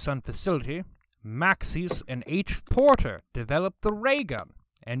Rising Sun facility, Maxis and H. Porter develop the ray gun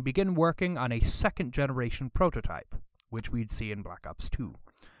and begin working on a second-generation prototype, which we'd see in Black Ops 2.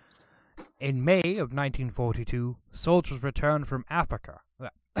 In May of 1942, soldiers returned from Africa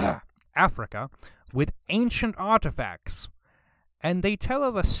with ancient artifacts, and they tell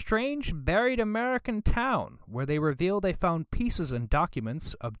of a strange buried American town where they reveal they found pieces and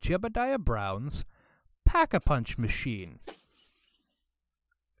documents of Jebediah Brown's Pack-a-Punch machine.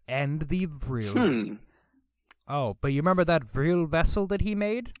 And the Vril. Oh, but you remember that Vril vessel that he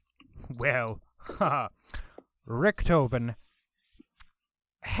made? Well, Richthofen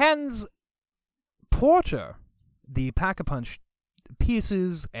hands Porter the Pack-a-Punch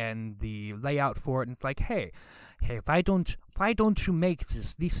pieces and the layout for it, and it's like, hey, why don't you make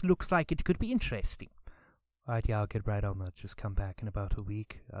this? This looks like it could be interesting. Alright, yeah, I'll get right on that. Just come back in about a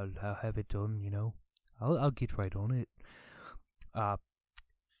week. I'll have it done, you know. I'll get right on it.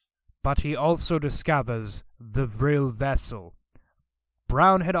 But he also discovers the Vril vessel.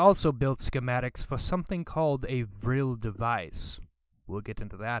 Brown had also built schematics for something called a Vril device. We'll get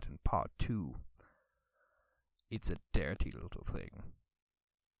into that in part 2. It's a dirty little thing.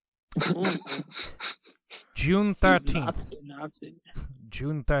 June 13th.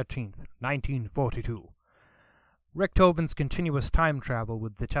 June 13th, 1942. Richthofen's continuous time travel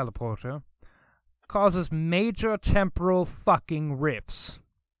with the teleporter causes major temporal fucking rifts.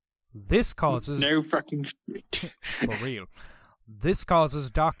 This causes... No fucking shit. For real. This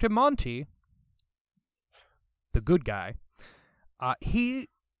causes Dr. Monty, the good guy, he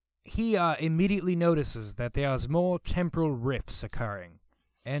immediately notices that there's more temporal rifts occurring,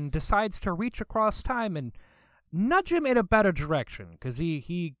 and decides to reach across time and nudge him in a better direction, because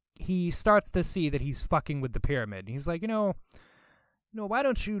he starts to see that he's fucking with the pyramid. He's like, why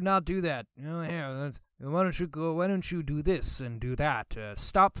don't you not do that? Why don't you do this and do that?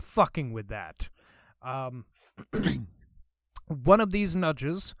 Stop fucking with that. One of these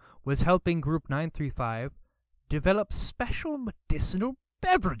nudges was helping Group 935 develop special medicinal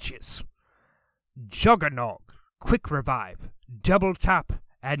beverages. Juggernog, Quick Revive, Double Tap,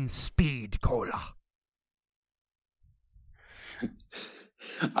 and Speed Cola.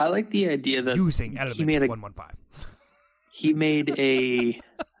 I like the idea that using Element 115. He made a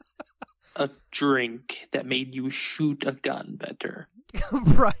drink that made you shoot a gun better.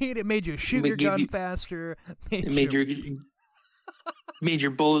 Right? It made you shoot your gun faster. Made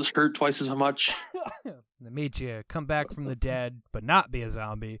your bullets hurt twice as much. It made you come back from the dead, but not be a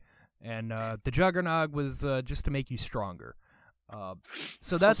zombie. And the Juggernog was just to make you stronger.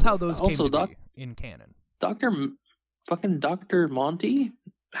 So that's how those came to be in canon. Dr. Monty?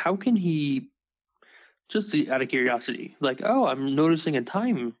 How can he... Just out of curiosity, like, oh, I'm noticing a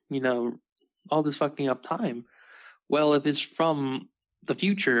time, all this fucking up time. Well, if it's from the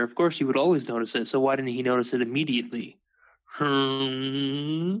future, of course he would always notice it, so why didn't he notice it immediately?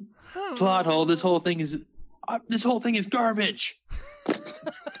 Plot hole, this whole thing is garbage.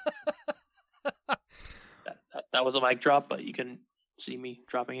 that was a mic drop, but you can see me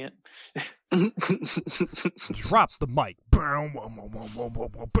dropping it. Drop the mic.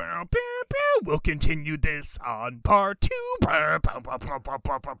 We'll continue this on part 2.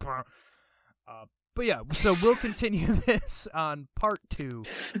 But yeah, so we'll continue this on part 2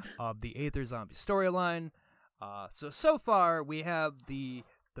 of the Aether Zombie storyline. So far we have the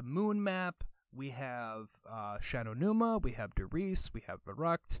moon map, we have Shanonuma, we have Derice, we have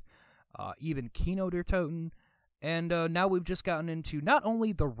Verrucht, even Kino der Toten, and now we've just gotten into not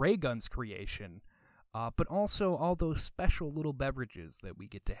only the ray gun's creation, but also all those special little beverages that we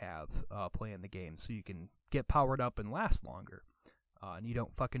get to have playing the game, so you can get powered up and last longer, and you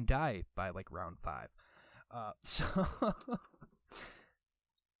don't fucking die by like round 5.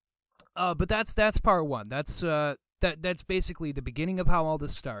 But that's part 1. That's basically the beginning of how all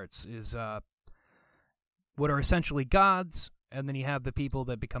this starts. Is what are essentially gods, and then you have the people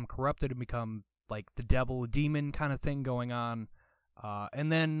that become corrupted and become like the devil, demon kind of thing going on,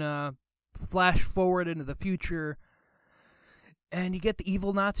 and then flash forward into the future, and you get the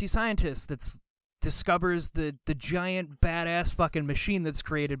evil Nazi scientist that discovers the giant badass fucking machine that's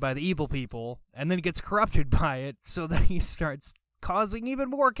created by the evil people, and then gets corrupted by it, so that he starts causing even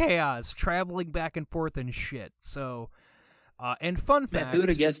more chaos, traveling back and forth and shit. So, and fun fact... Man, who would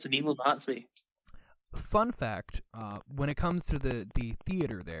have guessed an evil Nazi? Fun fact, when it comes to the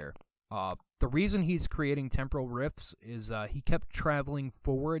theater there, the reason he's creating temporal rifts is he kept traveling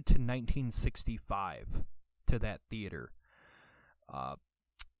forward to 1965 to that theater.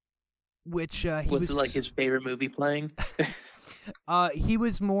 Which he was it like his favorite movie playing? He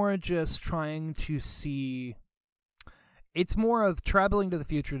was more just trying to see... It's more of traveling to the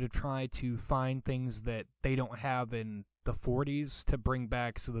future to try to find things that they don't have in the 40s to bring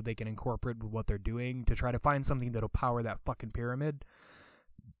back so that they can incorporate with what they're doing, to try to find something that'll power that fucking pyramid.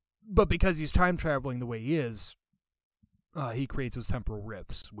 But because he's time traveling the way he is, he creates those temporal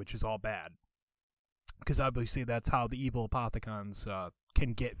rifts, which is all bad. Because obviously that's how the evil Apothicons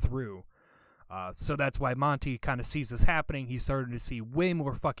can get through. So that's why Monty kind of sees this happening. He's starting to see way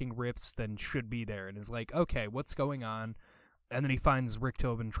more fucking rifts than should be there, and is like, okay, what's going on? And then he finds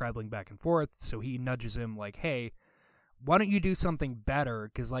Richthofen traveling back and forth, so he nudges him like, hey, why don't you do something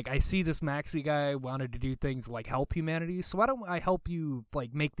better? Because, like, I see this Maxi guy wanted to do things like help humanity, so why don't I help you,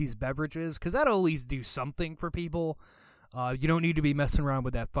 like, make these beverages? Because that'll at least do something for people. You don't need to be messing around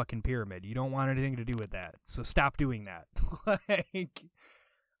with that fucking pyramid. You don't want anything to do with that, so stop doing that. Like...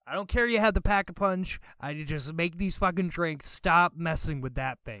 I don't care you had the Pack-a-Punch. I just make these fucking drinks. Stop messing with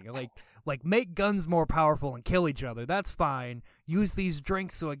that thing. Like make guns more powerful and kill each other. That's fine. Use these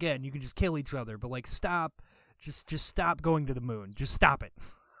drinks so again you can just kill each other. But like stop, just stop going to the moon. Just stop it.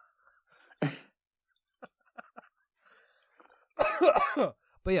 But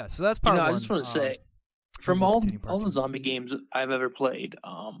yeah, so that's part one. I just want to say, from all the zombie games I've ever played,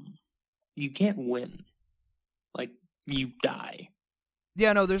 you can't win. Like you die.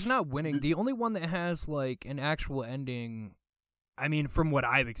 Yeah, no, there's not winning. The only one that has, like, an actual ending, I mean, from what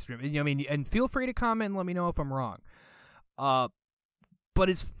I've experienced, I mean, and feel free to comment and let me know if I'm wrong. But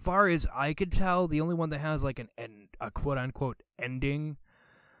as far as I could tell, the only one that has, like, a quote-unquote ending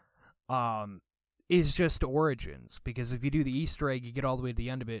is just Origins. Because if you do the Easter egg, you get all the way to the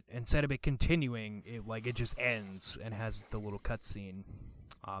end of it. Instead of it continuing, it just ends and has the little cutscene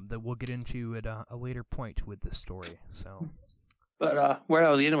that we'll get into at a later point with this story, so... But where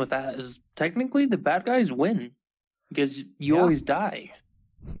I was getting with that is technically the bad guys win because you always die.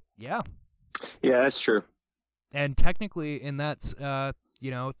 Yeah. Yeah, that's true. And technically, in that,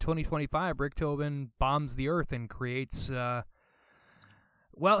 2025, Richthofen bombs the Earth and creates, he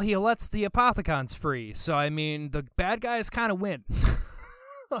lets the Apothicons free. So, I mean, the bad guys kind of win.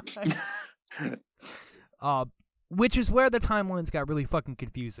 Which is where the timelines got really fucking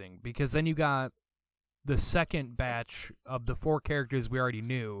confusing, because then you got the second batch of the 4 characters we already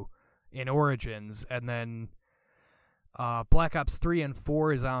knew in Origins, and then Black Ops 3 and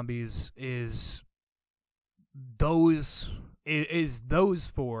 4 zombies is those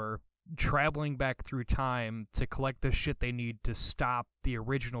 4 traveling back through time to collect the shit they need to stop the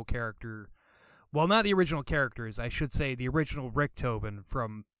original character. Well, not the original characters, I should say the original Richthofen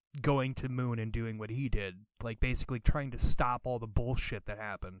from going to Moon and doing what he did. Like, basically trying to stop all the bullshit that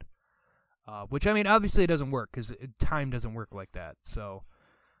happened. Which, I mean, obviously it doesn't work, because time doesn't work like that, so,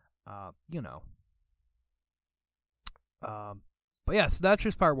 But yeah, so that's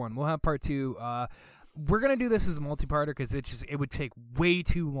just part 1. We'll have part 2. We're going to do this as a multi-parter, because it would take way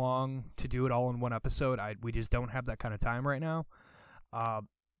too long to do it all in one episode. We just don't have that kind of time right now.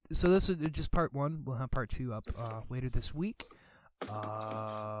 So this is just part 1. We'll have part 2 up later this week.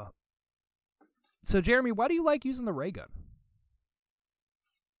 So, Jeremy, why do you like using the ray gun?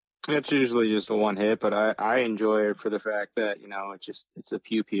 It's usually just a one hit, but I enjoy it for the fact that, it's a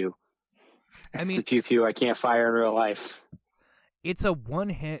pew pew. I mean, it's a pew pew I can't fire in real life. It's a one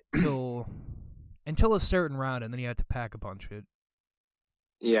hit until a certain round, and then you have to pack a punch it.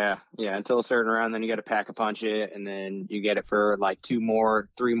 Yeah, until a certain round, then you got to pack a punch it, and then you get it for like 3 more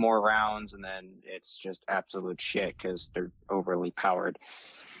rounds, and then it's just absolute shit because they're overly powered.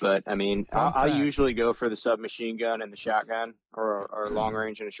 But I mean, I'll usually go for the submachine gun and the shotgun, or long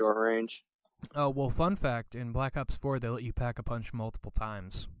range and a short range. Oh, well, fun fact, in Black Ops 4, they let you pack a punch multiple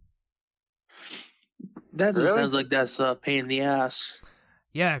times. That just sounds like that's a pain in the ass.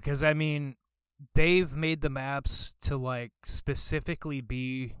 Yeah, because, I mean, they've made the maps to, like, specifically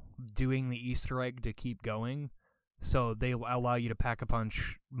be doing the Easter egg to keep going, so they allow you to pack a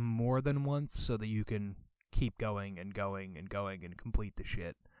punch more than once so that you can keep going and going and going and complete the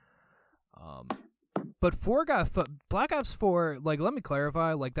shit. But Black Ops 4, like, let me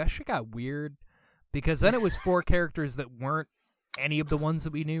clarify, like, that shit got weird, because then it was 4 characters that weren't any of the ones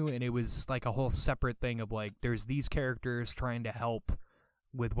that we knew, and it was, like, a whole separate thing of, like, there's these characters trying to help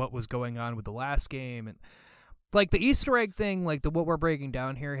with what was going on with the last game, and, like, the Easter egg thing, like, what we're breaking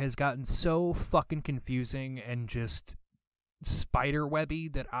down here has gotten so fucking confusing and just spiderwebby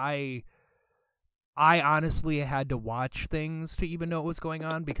that I honestly had to watch things to even know what was going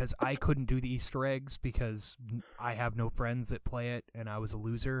on, because I couldn't do the Easter eggs because I have no friends that play it, and I was a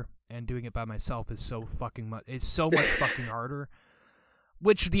loser, and doing it by myself is so much fucking harder.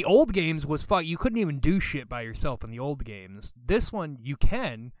 Which the old games was you couldn't even do shit by yourself in the old games. This one, you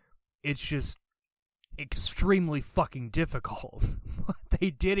can. It's just extremely fucking difficult. They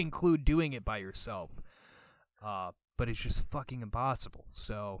did include doing it by yourself. But it's just fucking impossible.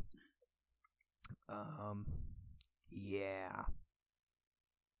 So, yeah.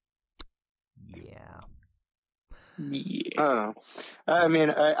 I don't know. I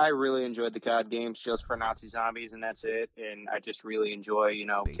mean, I really enjoyed the COD games just for Nazi zombies, and that's it. And I just really enjoy,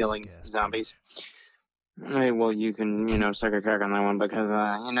 killing zombies. Well, you can, suck a cock on that one because,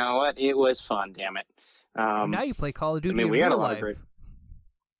 you know what? It was fun, damn it. Now you play Call of Duty. I mean, we had a lot of great.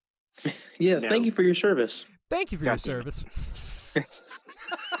 Yes, thank you for your service. Thank you for your service.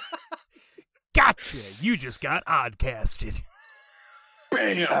 Gotcha! You just got oddcasted.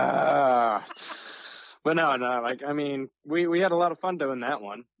 Bam! But no, like, I mean, we had a lot of fun doing that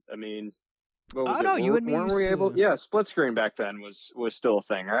one. I mean, what was it? No, you and me weren't we able? Yeah, split screen back then was still a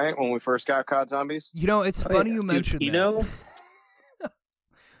thing, right? When we first got COD Zombies. You know, it's funny you mentioned that.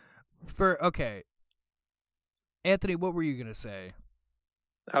 Okay, Anthony, what were you gonna say?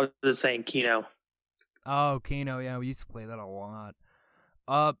 I was just saying Kino. Oh, Kino, yeah, we used to play that a lot.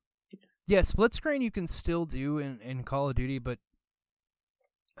 Yeah, split screen you can still do in Call of Duty, but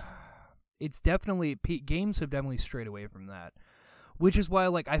it's definitely games have definitely strayed away from that, which is why,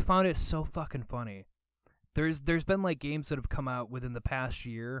 like, I found it so fucking funny. There's been, like, games that have come out within the past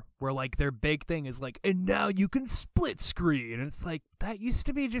year where, like, their big thing is like, and now you can split screen, and it's like, that used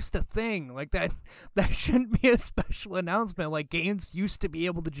to be just a thing. Like, that shouldn't be a special announcement. Like, games used to be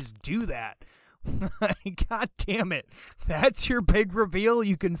able to just do that. God damn it! That's your big reveal.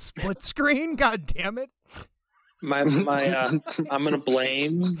 You can split screen. God damn it! I'm gonna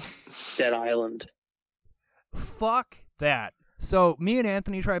blame Dead Island. Fuck that. So me and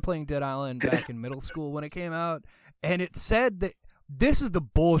Anthony tried playing Dead Island back in middle school when it came out, and it said that this is the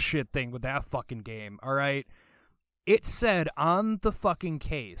bullshit thing with that fucking game. All right, it said on the fucking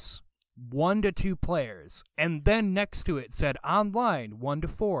case 1 to 2 players, and then next to it said online 1 to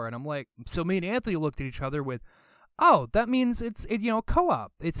 4, and I'm like, so me and Anthony looked at each other with, oh, that means it's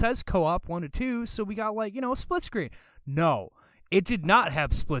co-op. It says co-op 1 to 2, so we got, like, split screen. No, it did not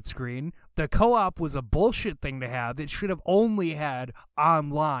have split screen. The co-op was a bullshit thing to have. It should have only had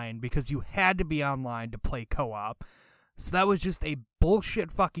online, because you had to be online to play co-op. So that was just a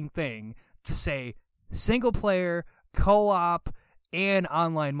bullshit fucking thing to say single player, co-op, and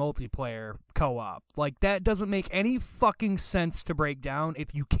online multiplayer co-op. Like, that doesn't make any fucking sense to break down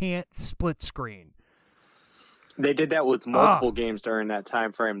if you can't split screen. They did that with multiple games during that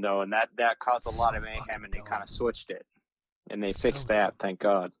time frame, though, and that caused a lot of mayhem, and they kind of switched it. And they fixed that, thank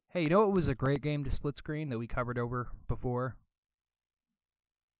God. Hey, you know what was a great game to split screen that we covered over before?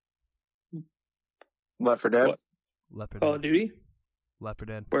 Left 4 Dead? What? Left 4 Dead. Call of Duty? Left 4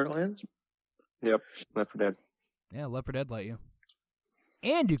 Dead. Borderlands? Yep, Left 4 Dead. Yeah, Left 4 Dead let you.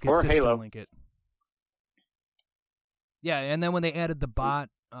 And you can or system Halo. link it. Yeah, and then when they added the bot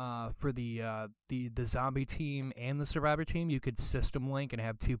for the zombie team and the survivor team, you could system link and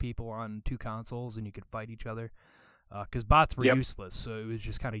have 2 people on 2 consoles, and you could fight each other. Because bots were useless, so it was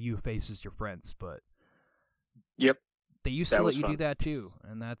just kind of you faces your friends. But yep. They used to let you do that too,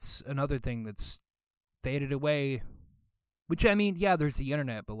 and that's another thing that's faded away. Which, I mean, yeah, there's the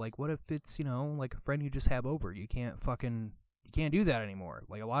internet, but, like, what if it's, you know, like a friend you just have over? You can't do that anymore.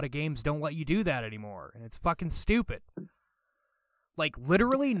 Like, a lot of games don't let you do that anymore, and it's fucking stupid. Like,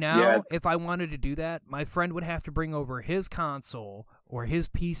 literally now, if I wanted to do that, my friend would have to bring over his console or his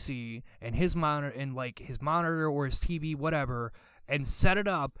PC and his monitor and, like, his monitor or his TV, whatever, and set it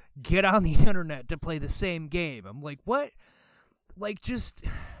up, get on the internet to play the same game. I'm like, what? Like, just...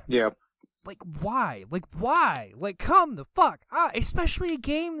 Yeah. Like, why? Like, why? Like, come the fuck. Especially a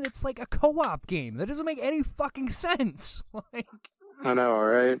game that's, like, a co-op game. That doesn't make any fucking sense. Like... I know,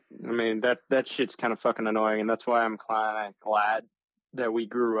 right? I mean, that shit's kind of fucking annoying, and that's why I'm glad that we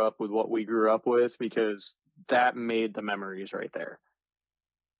grew up with what we grew up with, because that made the memories right there.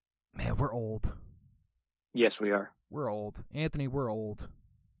 Man, we're old. Yes, we are. We're old. Anthony, we're old.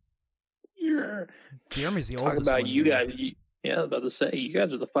 Yeah. Jeremy's the Talk oldest about one you here. guys. Yeah, I was about to say, you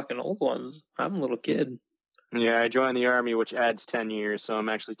guys are the fucking old ones. I'm a little kid. Yeah, I joined the Army, which adds 10 years, so I'm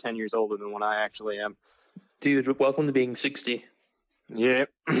actually 10 years older than what I actually am. Dude, welcome to being 60. Yep.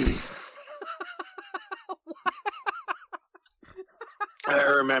 I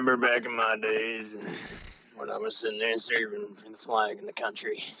remember back in my days when I was sitting there serving the flag in the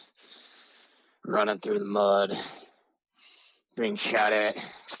country, running through the mud, being shot at,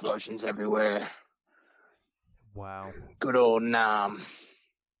 explosions everywhere. Wow. Good old Nam.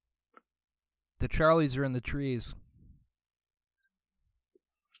 The Charlies are in the trees.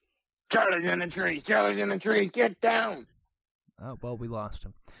 Charlie's in the trees. Charlie's in the trees. Get down. Oh, well, we lost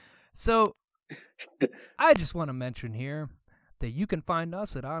him. So, I just want to mention here that you can find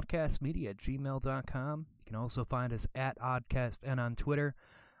us at oddcastmedia@gmail.com. You can also find us at oddcastn on Twitter.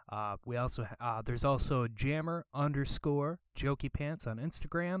 We also there's also jammer_jokypants on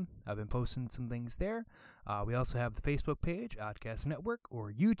Instagram. I've been posting some things there. We also have the Facebook page, Oddcast Network,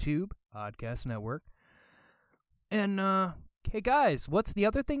 or YouTube, Oddcast Network. And, hey guys, what's the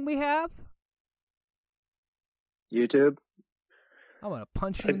other thing we have? YouTube. I'm going to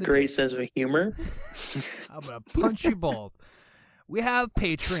punch you in the great dick. sense of humor. I'm going to punch you both. We have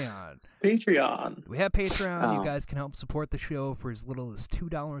Patreon. Patreon. We have Patreon. Oh. You guys can help support the show for as little as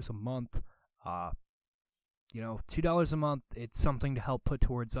 $2 a month. You know, $2 a month, it's something to help put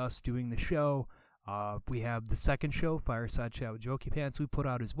towards us doing the show. We have the second show, Fireside Chat with Jokey Pants, we put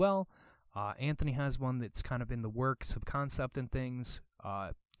out as well. Anthony has one that's kind of in the works of concept and things.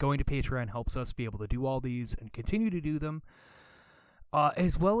 Going to Patreon helps us be able to do all these and continue to do them.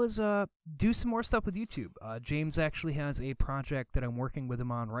 As well as do some more stuff with YouTube. James actually has a project that I'm working with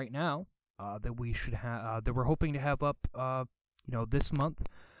him on right now that we should have that we're hoping to have up this month.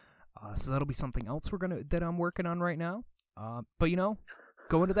 So that'll be something else that I'm working on right now. But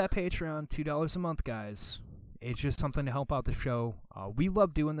go into that Patreon, $2 a month, guys. It's just something to help out the show. We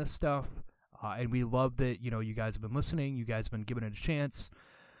love doing this stuff, and we love that you guys have been listening. You guys have been giving it a chance.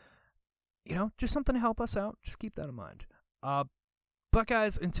 Just something to help us out. Just keep that in mind. But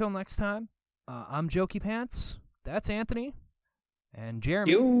guys, until next time, I'm Jokey Pants. That's Anthony. And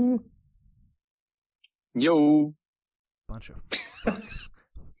Jeremy. Yo. Bunch of fucks.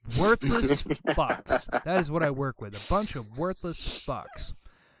 Worthless fucks. That is what I work with. A bunch of worthless fucks.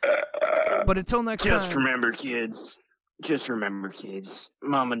 But until next time. Just remember, kids.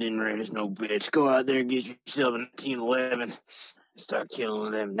 Mama didn't raise no bitch. Go out there and get yourself a 1911. Start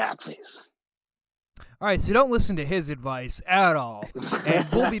killing them Nazis. All right, so don't listen to his advice at all. And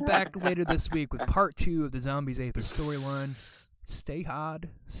we'll be back later this week with part 2 of the Zombies Aether storyline. Stay hard,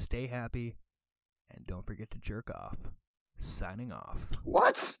 stay happy, and don't forget to jerk off. Signing off.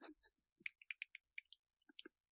 What?